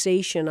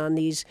fixation on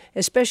these,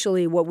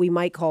 especially what we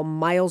might call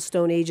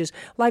milestone ages.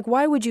 Like,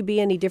 why would you be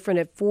any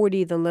different at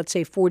 40 than, let's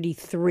say,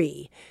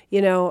 43?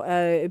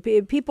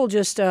 People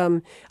just,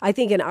 I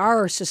think in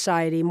our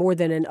society more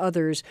than in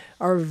others,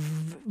 are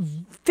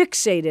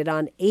fixated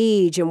on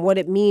age and what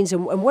it means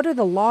and what are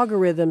the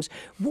logarithms.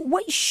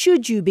 What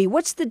should you be?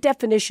 What's the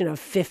definition of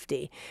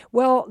 50?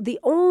 Well, the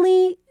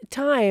only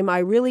time I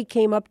really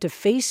came up to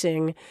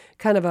facing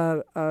kind of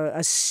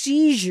a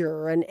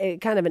seizure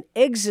and kind of an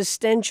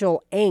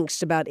existential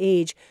angst about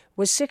age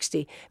was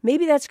 60.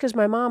 Maybe that's because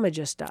my mom had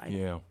just died.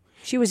 Yeah.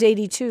 She was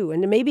 82,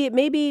 and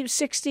maybe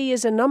 60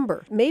 is a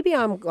number. Maybe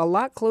I'm a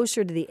lot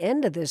closer to the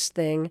end of this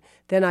thing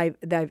than I've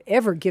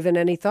ever given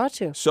any thought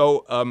to.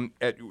 So,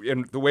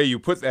 and the way you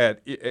put that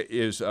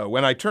is,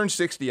 when I turned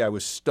 60, I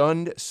was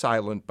stunned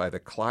silent by the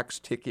clock's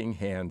ticking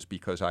hands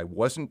because I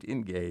wasn't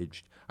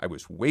engaged. I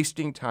was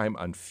wasting time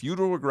on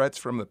futile regrets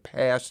from the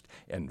past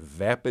and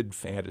vapid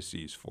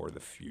fantasies for the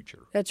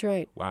future. That's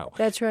right. Wow.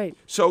 That's right.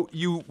 So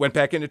you went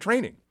back into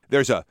training.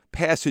 There's a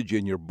passage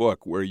in your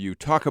book where you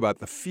talk about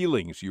the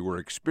feelings you were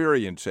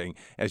experiencing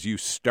as you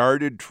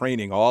started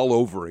training all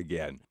over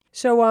again.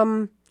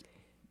 So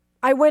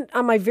I went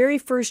on my very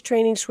first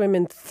training swim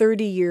in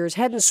 30 years,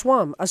 hadn't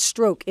swum a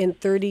stroke in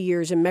 30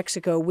 years in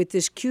Mexico with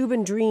this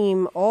Cuban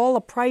dream, all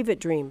a private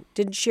dream.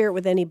 Didn't share it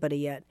with anybody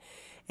yet.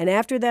 And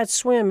after that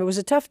swim, it was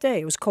a tough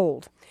day. It was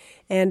cold.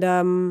 And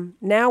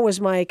now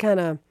was my kind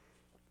of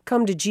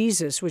come to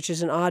Jesus, which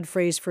is an odd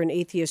phrase for an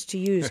atheist to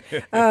use,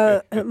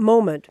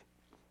 moment.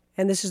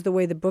 And this is the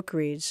way the book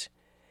reads.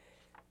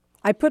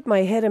 I put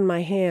my head in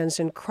my hands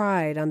and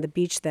cried on the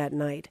beach that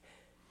night.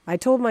 I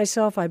told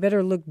myself I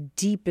better look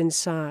deep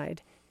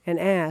inside and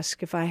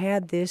ask if I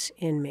had this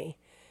in me.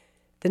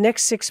 The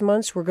next 6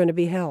 months were going to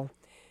be hell.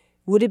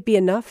 Would it be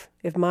enough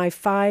if my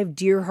 5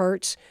 dear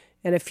hearts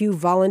and a few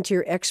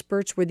volunteer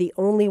experts were the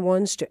only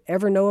ones to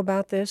ever know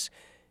about this?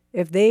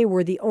 If they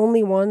were the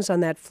only ones on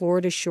that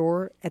Florida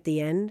shore at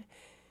the end?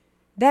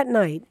 That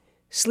night,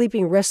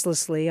 sleeping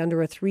restlessly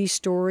under a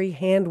 3-story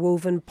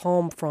hand-woven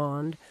palm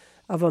frond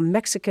of a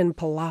Mexican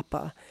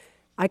palapa,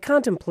 I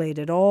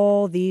contemplated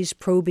all these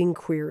probing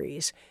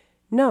queries.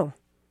 No,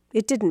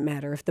 it didn't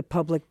matter if the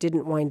public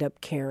didn't wind up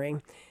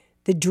caring.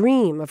 The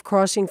dream of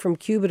crossing from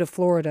Cuba to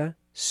Florida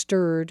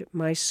stirred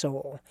my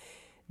soul.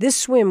 This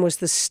swim was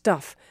the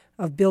stuff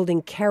of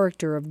building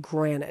character of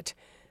granite.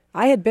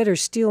 I had better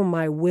steel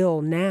my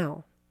will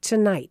now,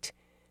 tonight.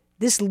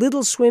 This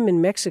little swim in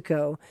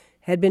Mexico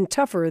had been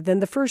tougher than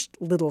the first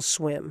little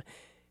swim.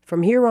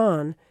 From here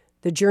on,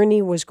 the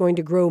journey was going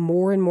to grow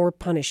more and more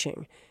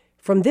punishing.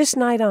 From this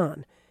night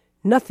on,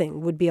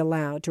 nothing would be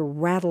allowed to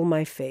rattle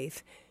my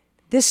faith.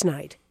 This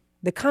night,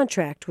 the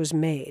contract was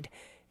made,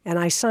 and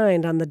I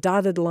signed on the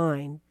dotted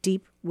line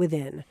deep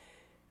within.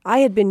 I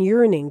had been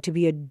yearning to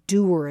be a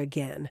doer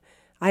again.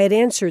 I had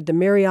answered the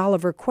Mary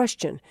Oliver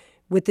question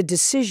with the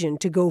decision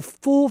to go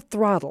full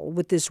throttle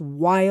with this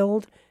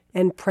wild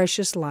and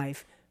precious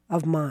life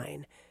of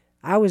mine.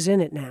 I was in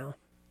it now,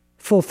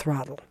 full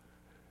throttle.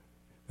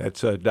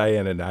 That's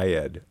Diana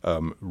Nyad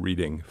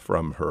reading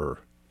from her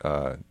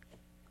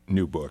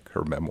new book,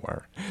 her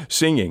memoir.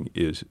 Singing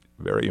is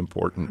very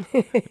important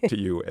to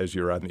you as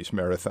you're on these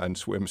marathon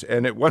swims.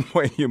 And at one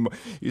point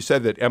you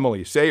said that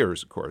Emily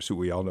Sayers, of course, who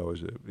we all know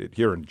is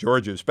here in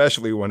Georgia,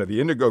 especially one of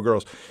the Indigo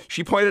Girls,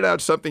 she pointed out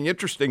something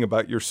interesting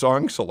about your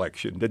song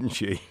selection, didn't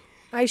she?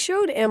 I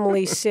showed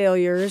Emily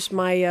Sayers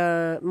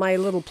my my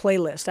little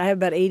playlist. I have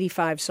about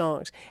 85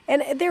 songs,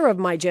 and they're of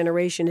my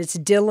generation. It's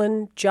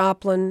Dylan,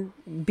 Joplin,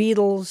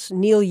 Beatles,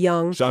 Neil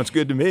Young. Sounds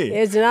good to me.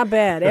 It's not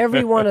bad,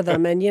 every one of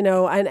them, and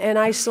and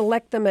I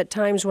select them at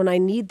times when I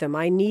need them.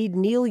 I need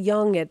Neil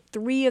Young at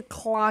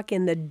 3:00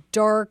 in the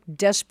dark,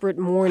 desperate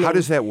morning. How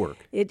does that work?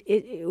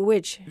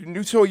 Which?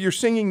 So you're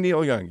singing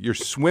Neil Young. You're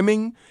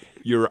swimming.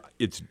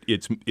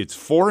 It's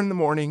 4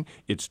 a.m.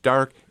 It's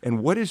dark,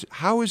 and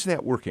how is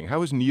that working?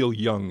 How is Neil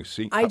Young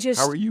singing?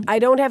 How are you? I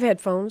don't have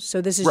headphones,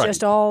 so this is right.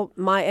 just all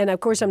my. And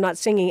of course, I'm not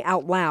singing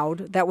out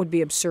loud. That would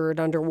be absurd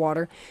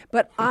underwater.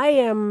 But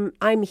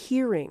I'm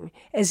hearing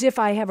as if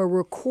I have a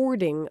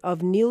recording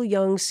of Neil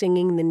Young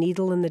singing "The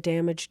Needle and the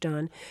Damage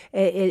Done,"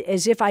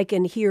 as if I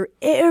can hear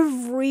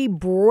every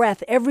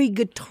breath, every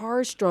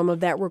guitar strum of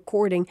that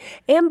recording.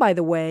 And by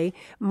the way,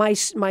 my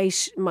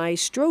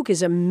stroke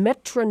is a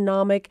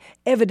metronomic.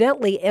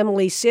 Evidently,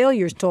 Emily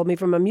Sayers told me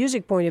from a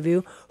music point of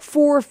view,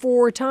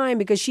 4/4 time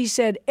because she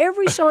said,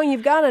 every song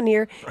you've got on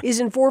here is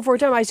in 4/4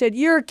 time. I said,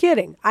 you're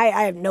kidding. I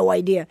have no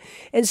idea.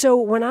 And so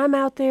when I'm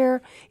out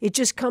there, it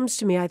just comes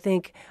to me. I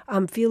think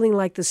I'm feeling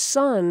like the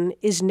sun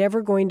is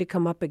never going to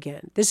come up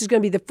again. This is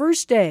going to be the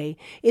first day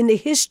in the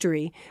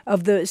history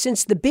of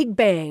since the Big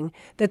Bang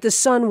that the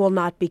sun will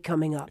not be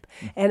coming up.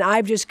 And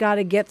I've just got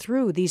to get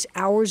through these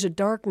hours of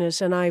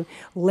darkness. And I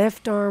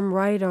left arm,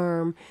 right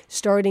arm,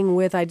 starting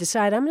with, I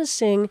decide I'm going to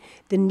sing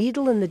The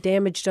Needle and the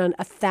Damage Done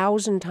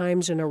 1,000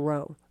 times in a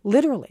row.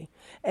 Literally.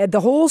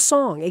 The whole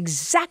song,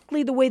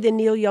 exactly the way that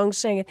Neil Young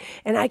sang it.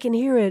 And I can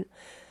hear it.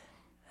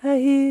 I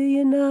hear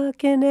you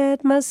knocking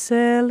at my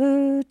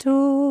cellar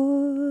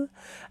door.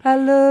 I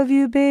love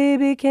you,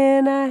 baby,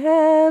 can I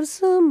have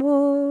some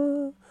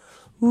more?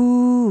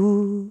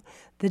 Ooh,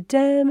 the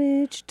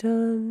damage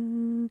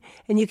done.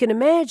 And you can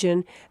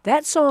imagine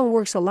that song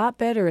works a lot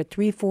better at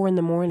 3, 4 in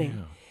the morning.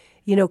 Yeah.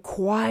 You know,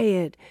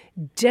 quiet,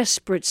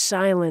 desperate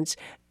silence,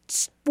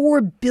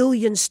 4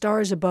 billion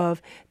stars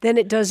above, than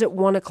it does at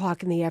 1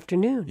 o'clock in the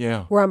afternoon.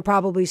 Yeah. Where I'm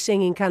probably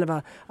singing kind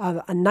of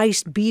a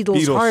nice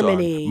Beatles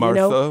harmony. Song. Martha,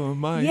 you know?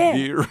 my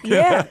dear.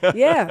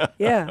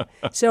 Yeah.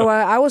 So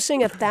I will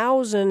sing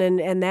 1,000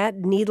 and that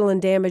Needle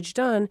and Damage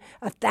Done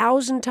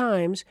 1,000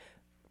 times.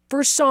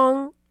 First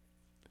song,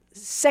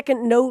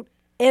 second note,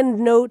 end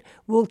note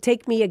will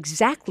take me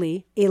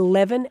exactly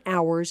 11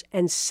 hours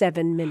and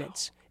 7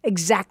 minutes.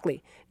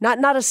 Exactly.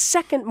 Not a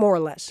second more or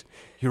less.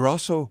 You're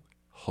also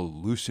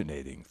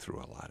hallucinating through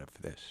a lot of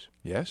this,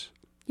 yes?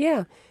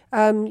 Yeah.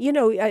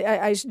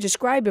 I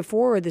described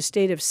before the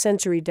state of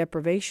sensory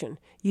deprivation.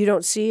 You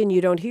don't see and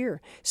you don't hear.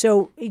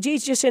 So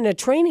it's just in a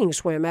training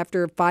swim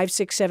after 5,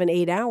 6, 7,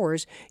 8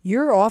 hours,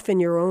 you're off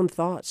in your own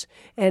thoughts.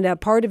 And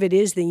part of it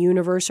is the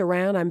universe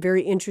around. I'm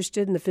very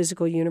interested in the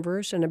physical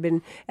universe, and I've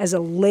been, as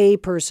a lay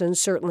person,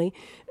 certainly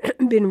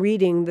been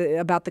reading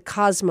about the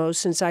cosmos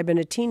since I've been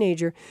a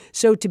teenager.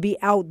 So to be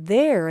out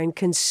there and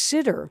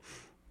consider,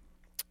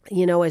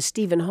 you know, as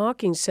Stephen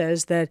Hawking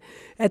says, that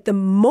at the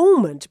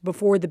moment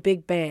before the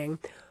Big Bang,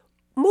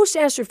 most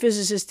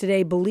astrophysicists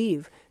today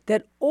believe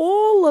that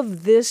all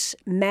of this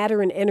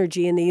matter and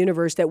energy in the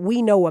universe that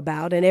we know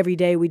about, and every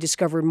day we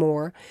discover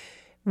more,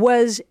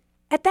 was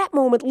at that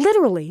moment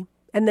literally,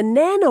 and the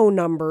nano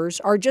numbers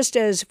are just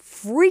as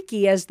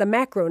freaky as the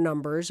macro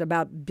numbers,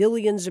 about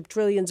billions of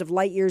trillions of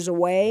light years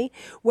away.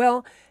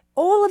 Well,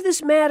 all of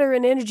this matter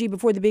and energy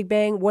before the Big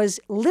Bang was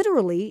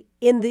literally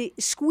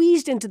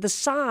squeezed into the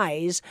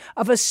size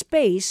of a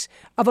space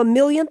of a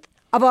millionth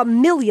of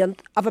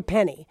a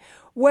penny.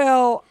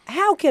 Well,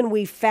 how can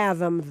we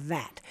fathom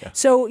that? Yeah.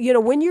 So, you know,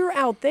 when you're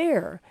out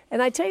there,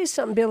 and I tell you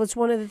something, Bill, it's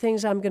one of the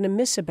things I'm going to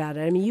miss about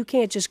it. I mean, you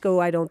can't just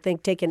go, I don't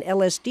think, take an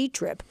LSD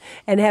trip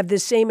and have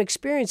this same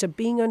experience of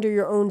being under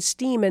your own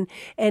steam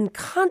and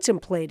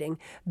contemplating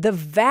the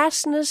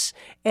vastness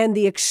and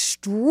the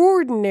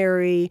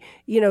extraordinary,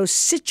 you know,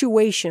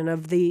 situation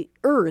of the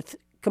Earth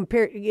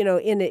compared, you know,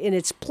 in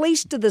its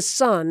place to the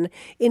sun,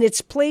 in its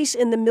place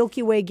in the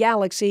Milky Way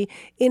galaxy,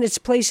 in its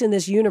place in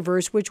this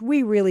universe, which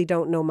we really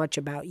don't know much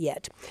about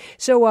yet.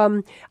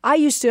 So I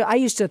used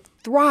to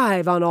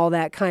thrive on all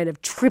that kind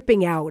of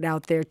tripping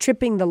out there,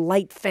 tripping the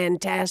light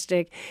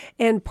fantastic,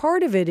 and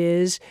part of it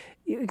is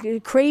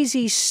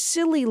crazy,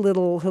 silly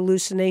little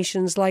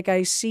hallucinations like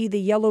I see the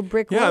yellow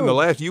brick road. Yeah,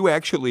 and you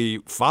actually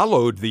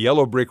followed the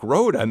yellow brick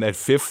road on that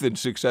 5th and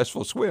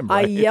successful swim,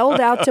 right? I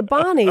yelled out to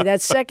Bonnie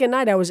that second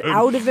night. I was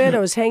out of it. I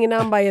was hanging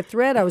on by a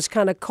thread. I was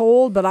kind of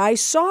cold, but I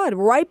saw it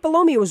right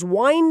below me. It was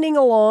winding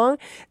along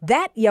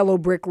that yellow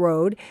brick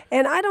road,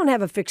 and I don't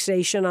have a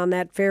fixation on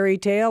that fairy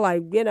tale.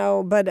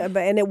 But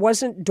it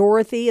wasn't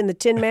Dorothy and the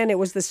Tin Man. It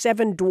was the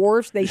 7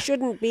 dwarfs. They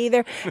shouldn't be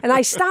there. And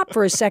I stopped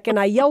for a second.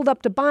 I yelled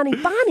up to Bonnie,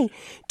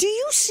 do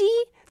you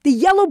see the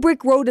yellow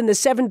brick road and the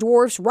 7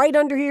 dwarfs right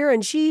under here?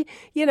 And she,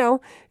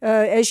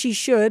 as she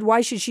should, why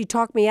should she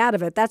talk me out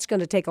of it? That's going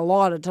to take a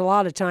lot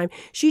of time.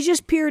 She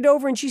just peered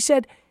over and she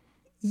said,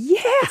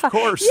 yeah, of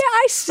course. Yeah,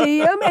 I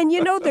see them. And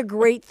the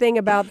great thing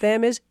about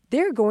them is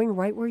they're going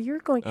right where you're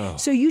going. Oh.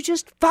 So you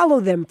just follow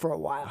them for a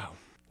while. Wow.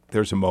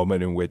 There's a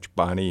moment in which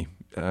Bonnie,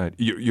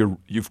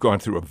 you've gone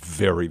through a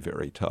very,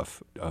 very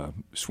tough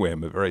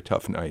swim, a very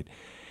tough night.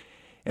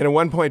 And at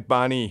one point,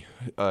 Bonnie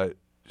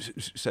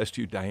says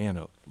to you,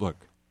 Diana,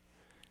 look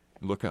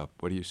up.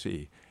 What do you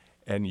see?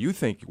 And you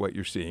think what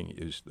you're seeing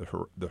is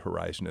the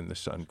horizon and the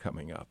sun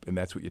coming up. And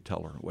that's what you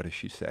tell her. What does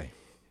she say?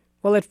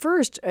 Well, at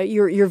first,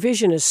 your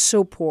vision is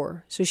so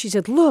poor. So she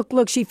said,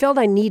 look. She felt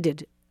I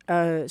needed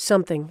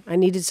something. I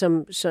needed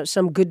some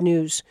good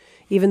news,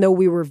 even though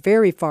we were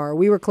very far.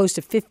 We were close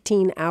to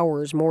 15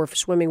 hours more of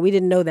swimming. We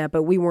didn't know that,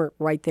 but we weren't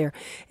right there.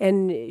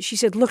 And she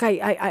said, look,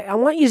 I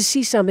want you to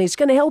see something. It's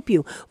going to help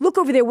you. Look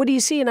over there. What do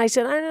you see? And I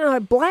said, I don't know,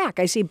 black.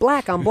 I see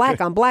black on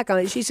black on black on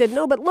it. She said,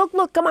 no, but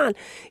look, come on.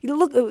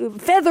 Look,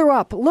 feather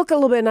up. Look a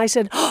little bit. And I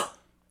said, oh,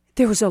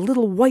 there was a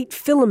little white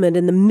filament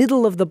in the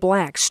middle of the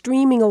black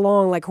streaming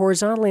along like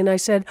horizontally. And I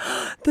said,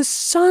 the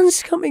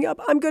sun's coming up.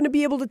 I'm going to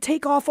be able to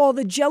take off all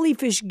the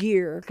jellyfish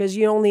gear because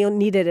you only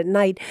need it at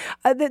night.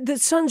 The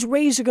sun's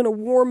rays are going to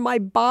warm my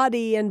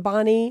body. And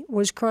Bonnie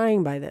was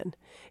crying by then.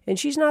 And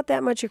she's not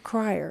that much a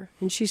crier.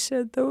 And she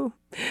said, though,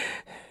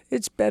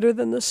 it's better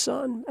than the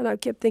sun. And I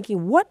kept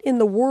thinking, what in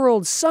the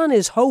world? Sun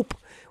is hope.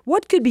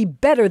 What could be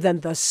better than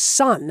the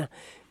sun?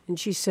 And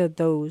she said,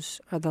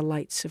 those are the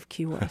lights of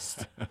Key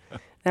West.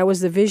 That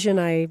was the vision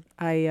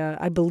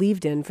I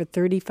believed in for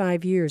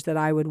 35 years, that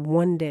I would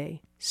one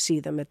day see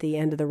them at the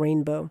end of the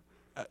rainbow.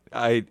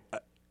 I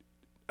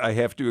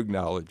have to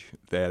acknowledge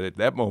that at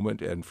that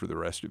moment and for the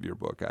rest of your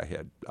book,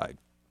 I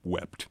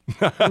wept.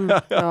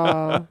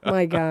 Oh,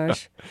 my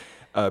gosh.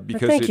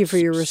 Because thank you for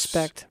your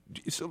respect.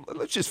 So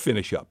let's just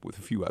finish up with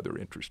a few other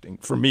interesting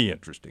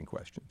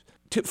questions.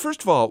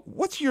 First of all,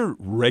 what's your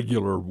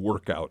regular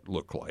workout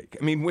look like?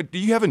 I mean, do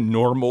you have a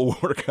normal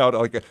workout?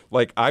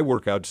 Like I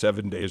work out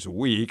 7 days a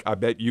week. I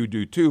bet you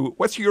do too.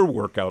 What's your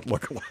workout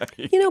look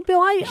like? You know, Bill,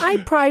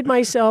 I pride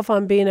myself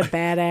on being a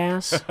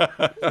badass,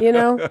 you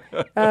know.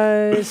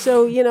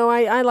 So, you know,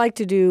 I like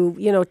to do,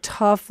 you know,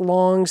 tough,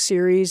 long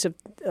series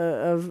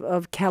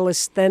of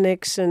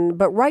calisthenics.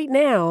 But right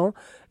now,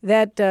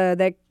 that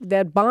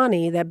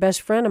Bonnie, that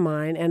best friend of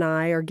mine, and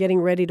I are getting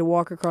ready to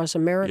walk across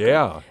America.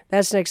 Yeah.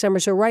 That's next summer.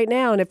 So right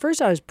now, and at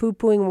first I was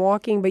poo-pooing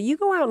walking, but you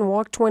go out and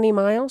walk 20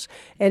 miles,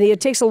 and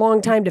it takes a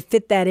long time to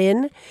fit that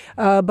in.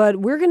 But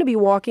we're going to be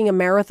walking a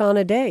marathon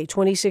a day,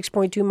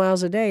 26.2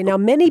 miles a day. Now,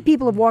 many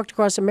people have walked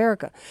across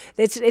America.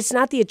 It's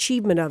not the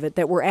achievement of it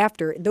that we're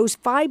after. Those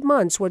 5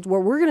 months, what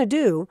we're going to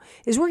do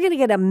is we're going to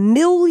get 1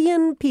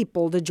 million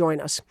people to join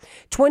us.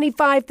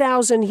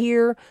 25,000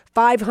 here,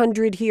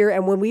 500 here,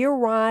 and when we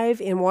arrive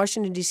in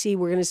Washington, D.C.,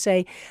 we're going to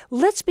say,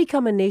 let's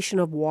become a nation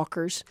of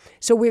walkers.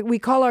 So we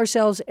call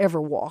ourselves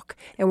Everwalk,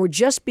 and we're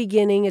just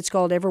beginning. It's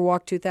called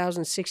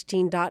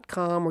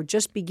everwalk2016.com. We're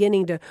just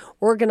beginning to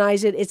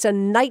organize it. It's a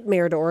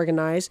nightmare to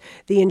organize.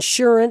 The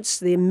insurance,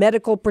 the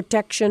medical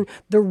protection,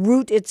 the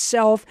route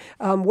itself,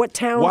 what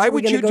towns Why we're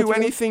would going to you go do through.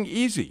 anything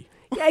easy?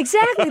 Yeah,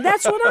 exactly.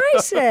 That's what I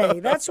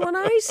say. That's what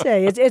I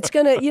say. It's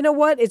going to, you know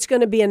what? It's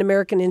going to be an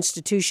American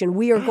institution.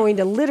 We are going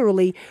to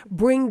literally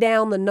bring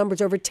down the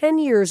numbers over 10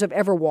 years of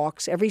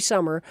Everwalks every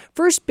summer.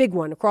 First big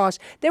one across.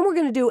 Then we're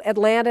going to do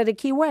Atlanta to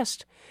Key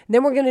West.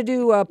 Then we're going to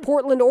do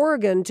Portland,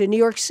 Oregon to New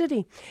York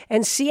City,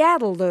 and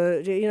Seattle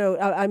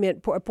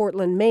to,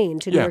 Portland, Maine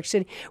to New York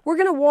City. We're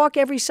going to walk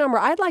every summer.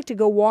 I'd like to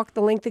go walk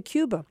the length of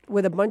Cuba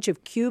with a bunch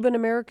of Cuban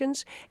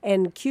Americans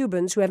and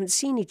Cubans who haven't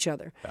seen each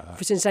other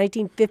since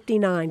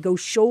 1959. Go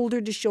shoulder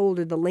to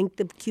shoulder the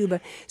length of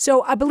Cuba.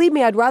 So believe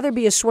me, I'd rather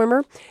be a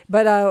swimmer,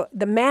 but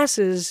the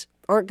masses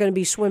aren't going to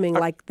be swimming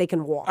like they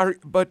can walk.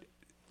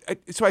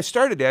 So I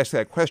started to ask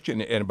that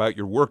question and about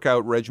your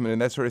workout regimen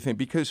and that sort of thing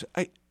because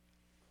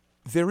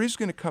there is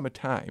going to come a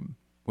time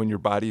when your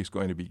body is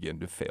going to begin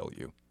to fail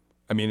you.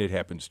 I mean, it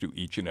happens to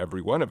each and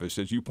every one of us.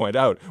 As you point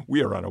out,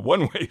 we are on a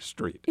one-way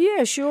street.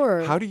 Yeah,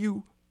 sure. How do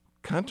you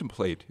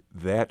contemplate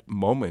that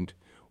moment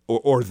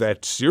or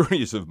that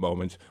series of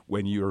moments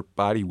when your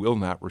body will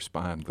not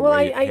respond the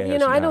way it has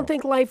now? I don't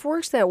think life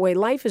works that way.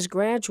 Life is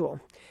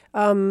gradual.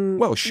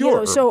 Well,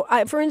 sure.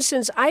 For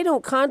instance, I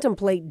don't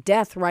contemplate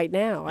death right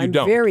now. I'm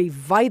don't. very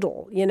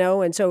vital,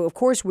 and so, of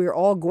course, we're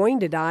all going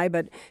to die,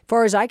 but as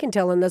far as I can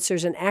tell, unless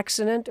there's an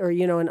accident or,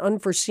 an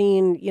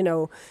unforeseen,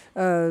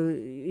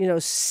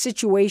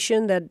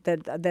 situation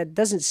that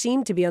doesn't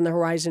seem to be on the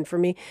horizon for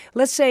me.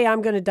 Let's say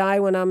I'm going to die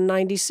when I'm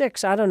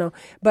 96. I don't know.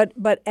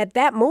 But at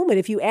that moment,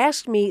 if you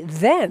ask me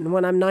then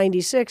when I'm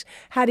 96,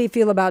 how do you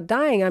feel about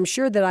dying? I'm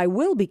sure that I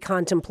will be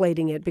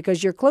contemplating it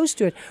because you're close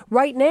to it.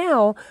 Right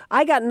now,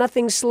 I got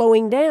nothing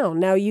slowing down.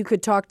 Now, you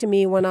could talk to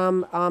me when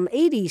I'm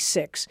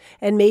 86,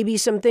 and maybe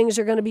some things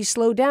are going to be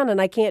slowed down, and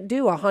I can't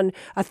do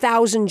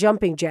 1,000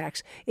 jumping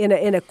jacks in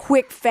a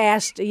quick,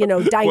 fast,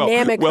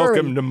 dynamic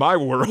welcome hurry. To my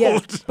world. Yeah,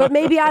 but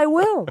maybe I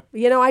will.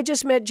 I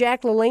just met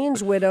Jack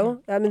LaLanne's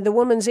widow. I mean, the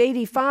woman's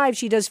 85.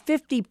 She does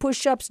 50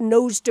 push-ups,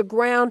 nose to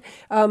ground,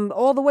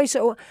 all the way.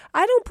 So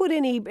I don't put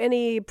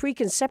any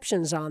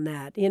preconceptions on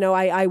that.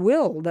 I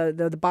will.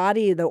 The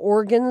body, the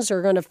organs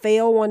are going to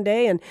fail one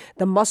day, and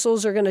the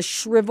muscles are going to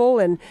shrivel,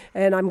 and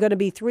I'm going to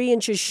be 3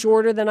 inches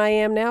shorter than I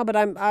am now. But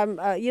I'm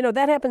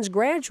that happens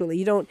gradually.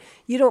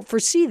 You don't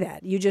foresee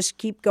that. You just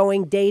keep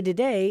going day to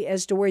day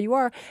as to where you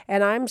are.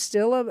 And I'm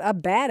still a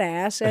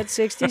badass at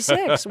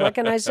 66. What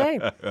can I say?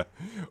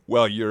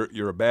 Well,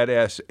 you're a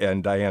badass,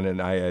 and Diana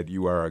Nyad,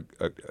 you are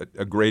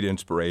a great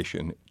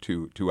inspiration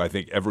to I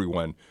think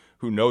everyone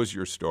who knows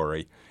your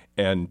story,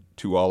 and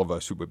to all of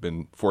us who have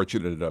been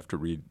fortunate enough to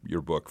read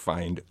your book,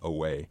 Find a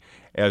Way.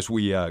 As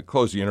we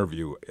close the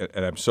interview,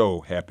 and I'm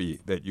so happy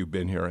that you've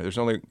been here, there's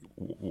only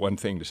one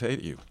thing to say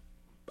to you.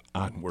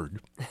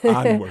 Onward.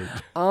 Onward.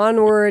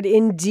 Onward,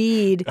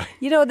 indeed.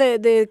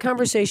 The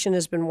conversation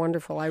has been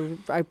wonderful. I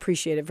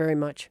appreciate it very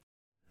much.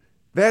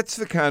 That's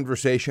the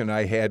conversation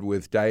I had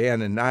with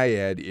Diana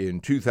Nyad in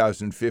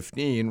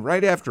 2015,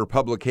 right after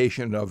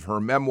publication of her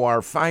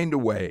memoir, Find a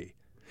Way.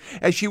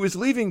 As she was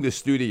leaving the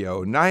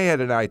studio,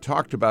 Nyad and I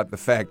talked about the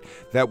fact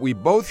that we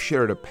both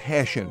shared a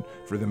passion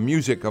for the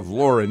music of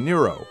Laura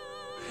Nyro.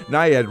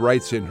 Nyad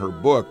writes in her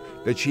book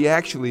that she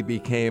actually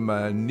became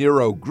a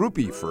Nyro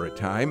groupie for a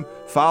time,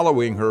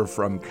 following her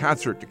from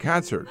concert to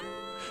concert.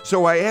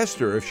 So I asked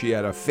her if she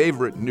had a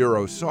favorite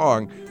Nyro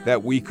song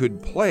that we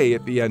could play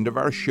at the end of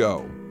our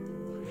show.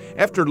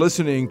 After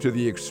listening to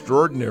the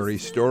extraordinary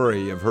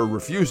story of her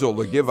refusal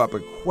to give up a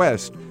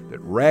quest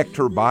that racked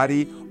her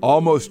body,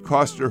 almost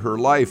cost her her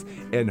life,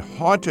 and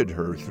haunted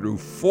her through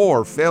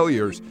 4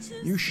 failures,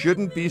 you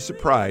shouldn't be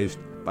surprised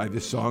by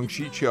the song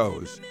she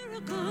chose.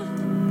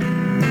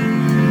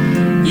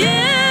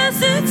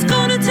 Yes, it's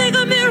gonna take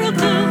a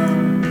miracle.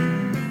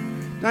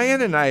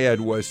 Diana Nyad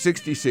was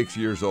 66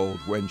 years old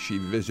when she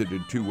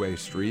visited Two-Way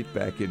Street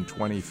back in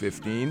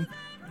 2015.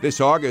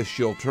 This August,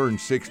 she'll turn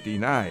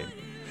 69.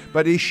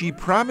 But as she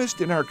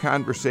promised in our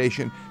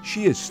conversation,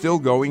 she is still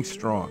going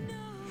strong.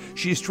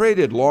 She's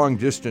traded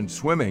long-distance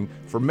swimming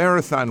for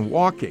marathon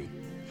walking.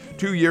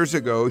 2 years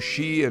ago,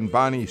 she and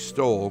Bonnie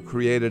Stoll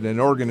created an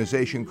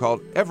organization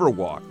called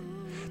Everwalk.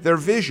 Their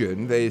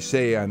vision, they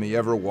say on the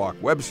Everwalk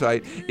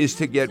website, is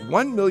to get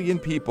 1 million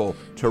people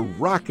to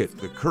rocket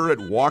the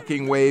current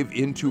walking wave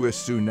into a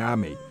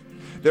tsunami.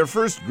 Their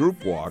first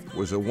group walk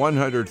was a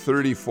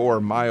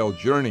 134-mile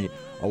journey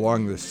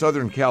along the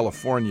Southern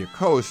California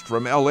coast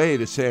from LA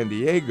to San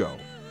Diego.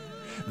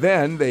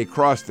 Then they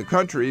crossed the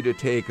country to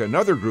take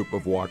another group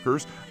of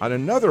walkers on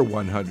another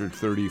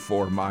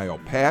 134-mile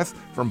path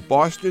from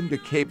Boston to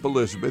Cape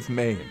Elizabeth,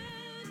 Maine.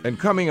 And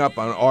coming up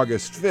on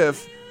August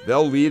 5th,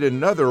 they'll lead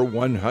another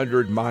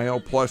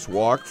 100-mile-plus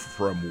walk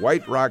from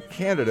White Rock,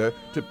 Canada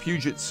to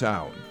Puget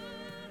Sound.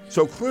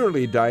 So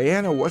clearly,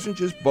 Diana wasn't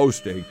just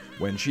boasting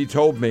when she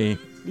told me,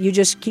 You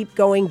just keep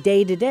going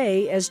day to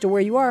day as to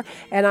where you are,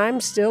 and I'm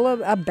still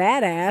a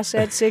badass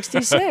at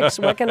 66.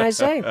 What can I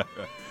say?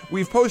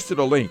 We've posted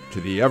a link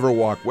to the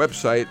Everwalk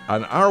website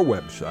on our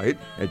website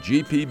at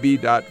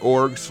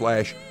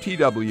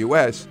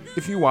gpb.org/TWS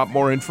if you want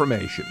more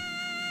information.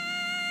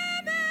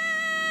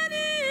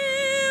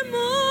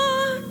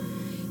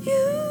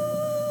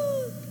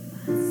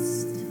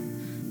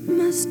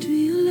 Must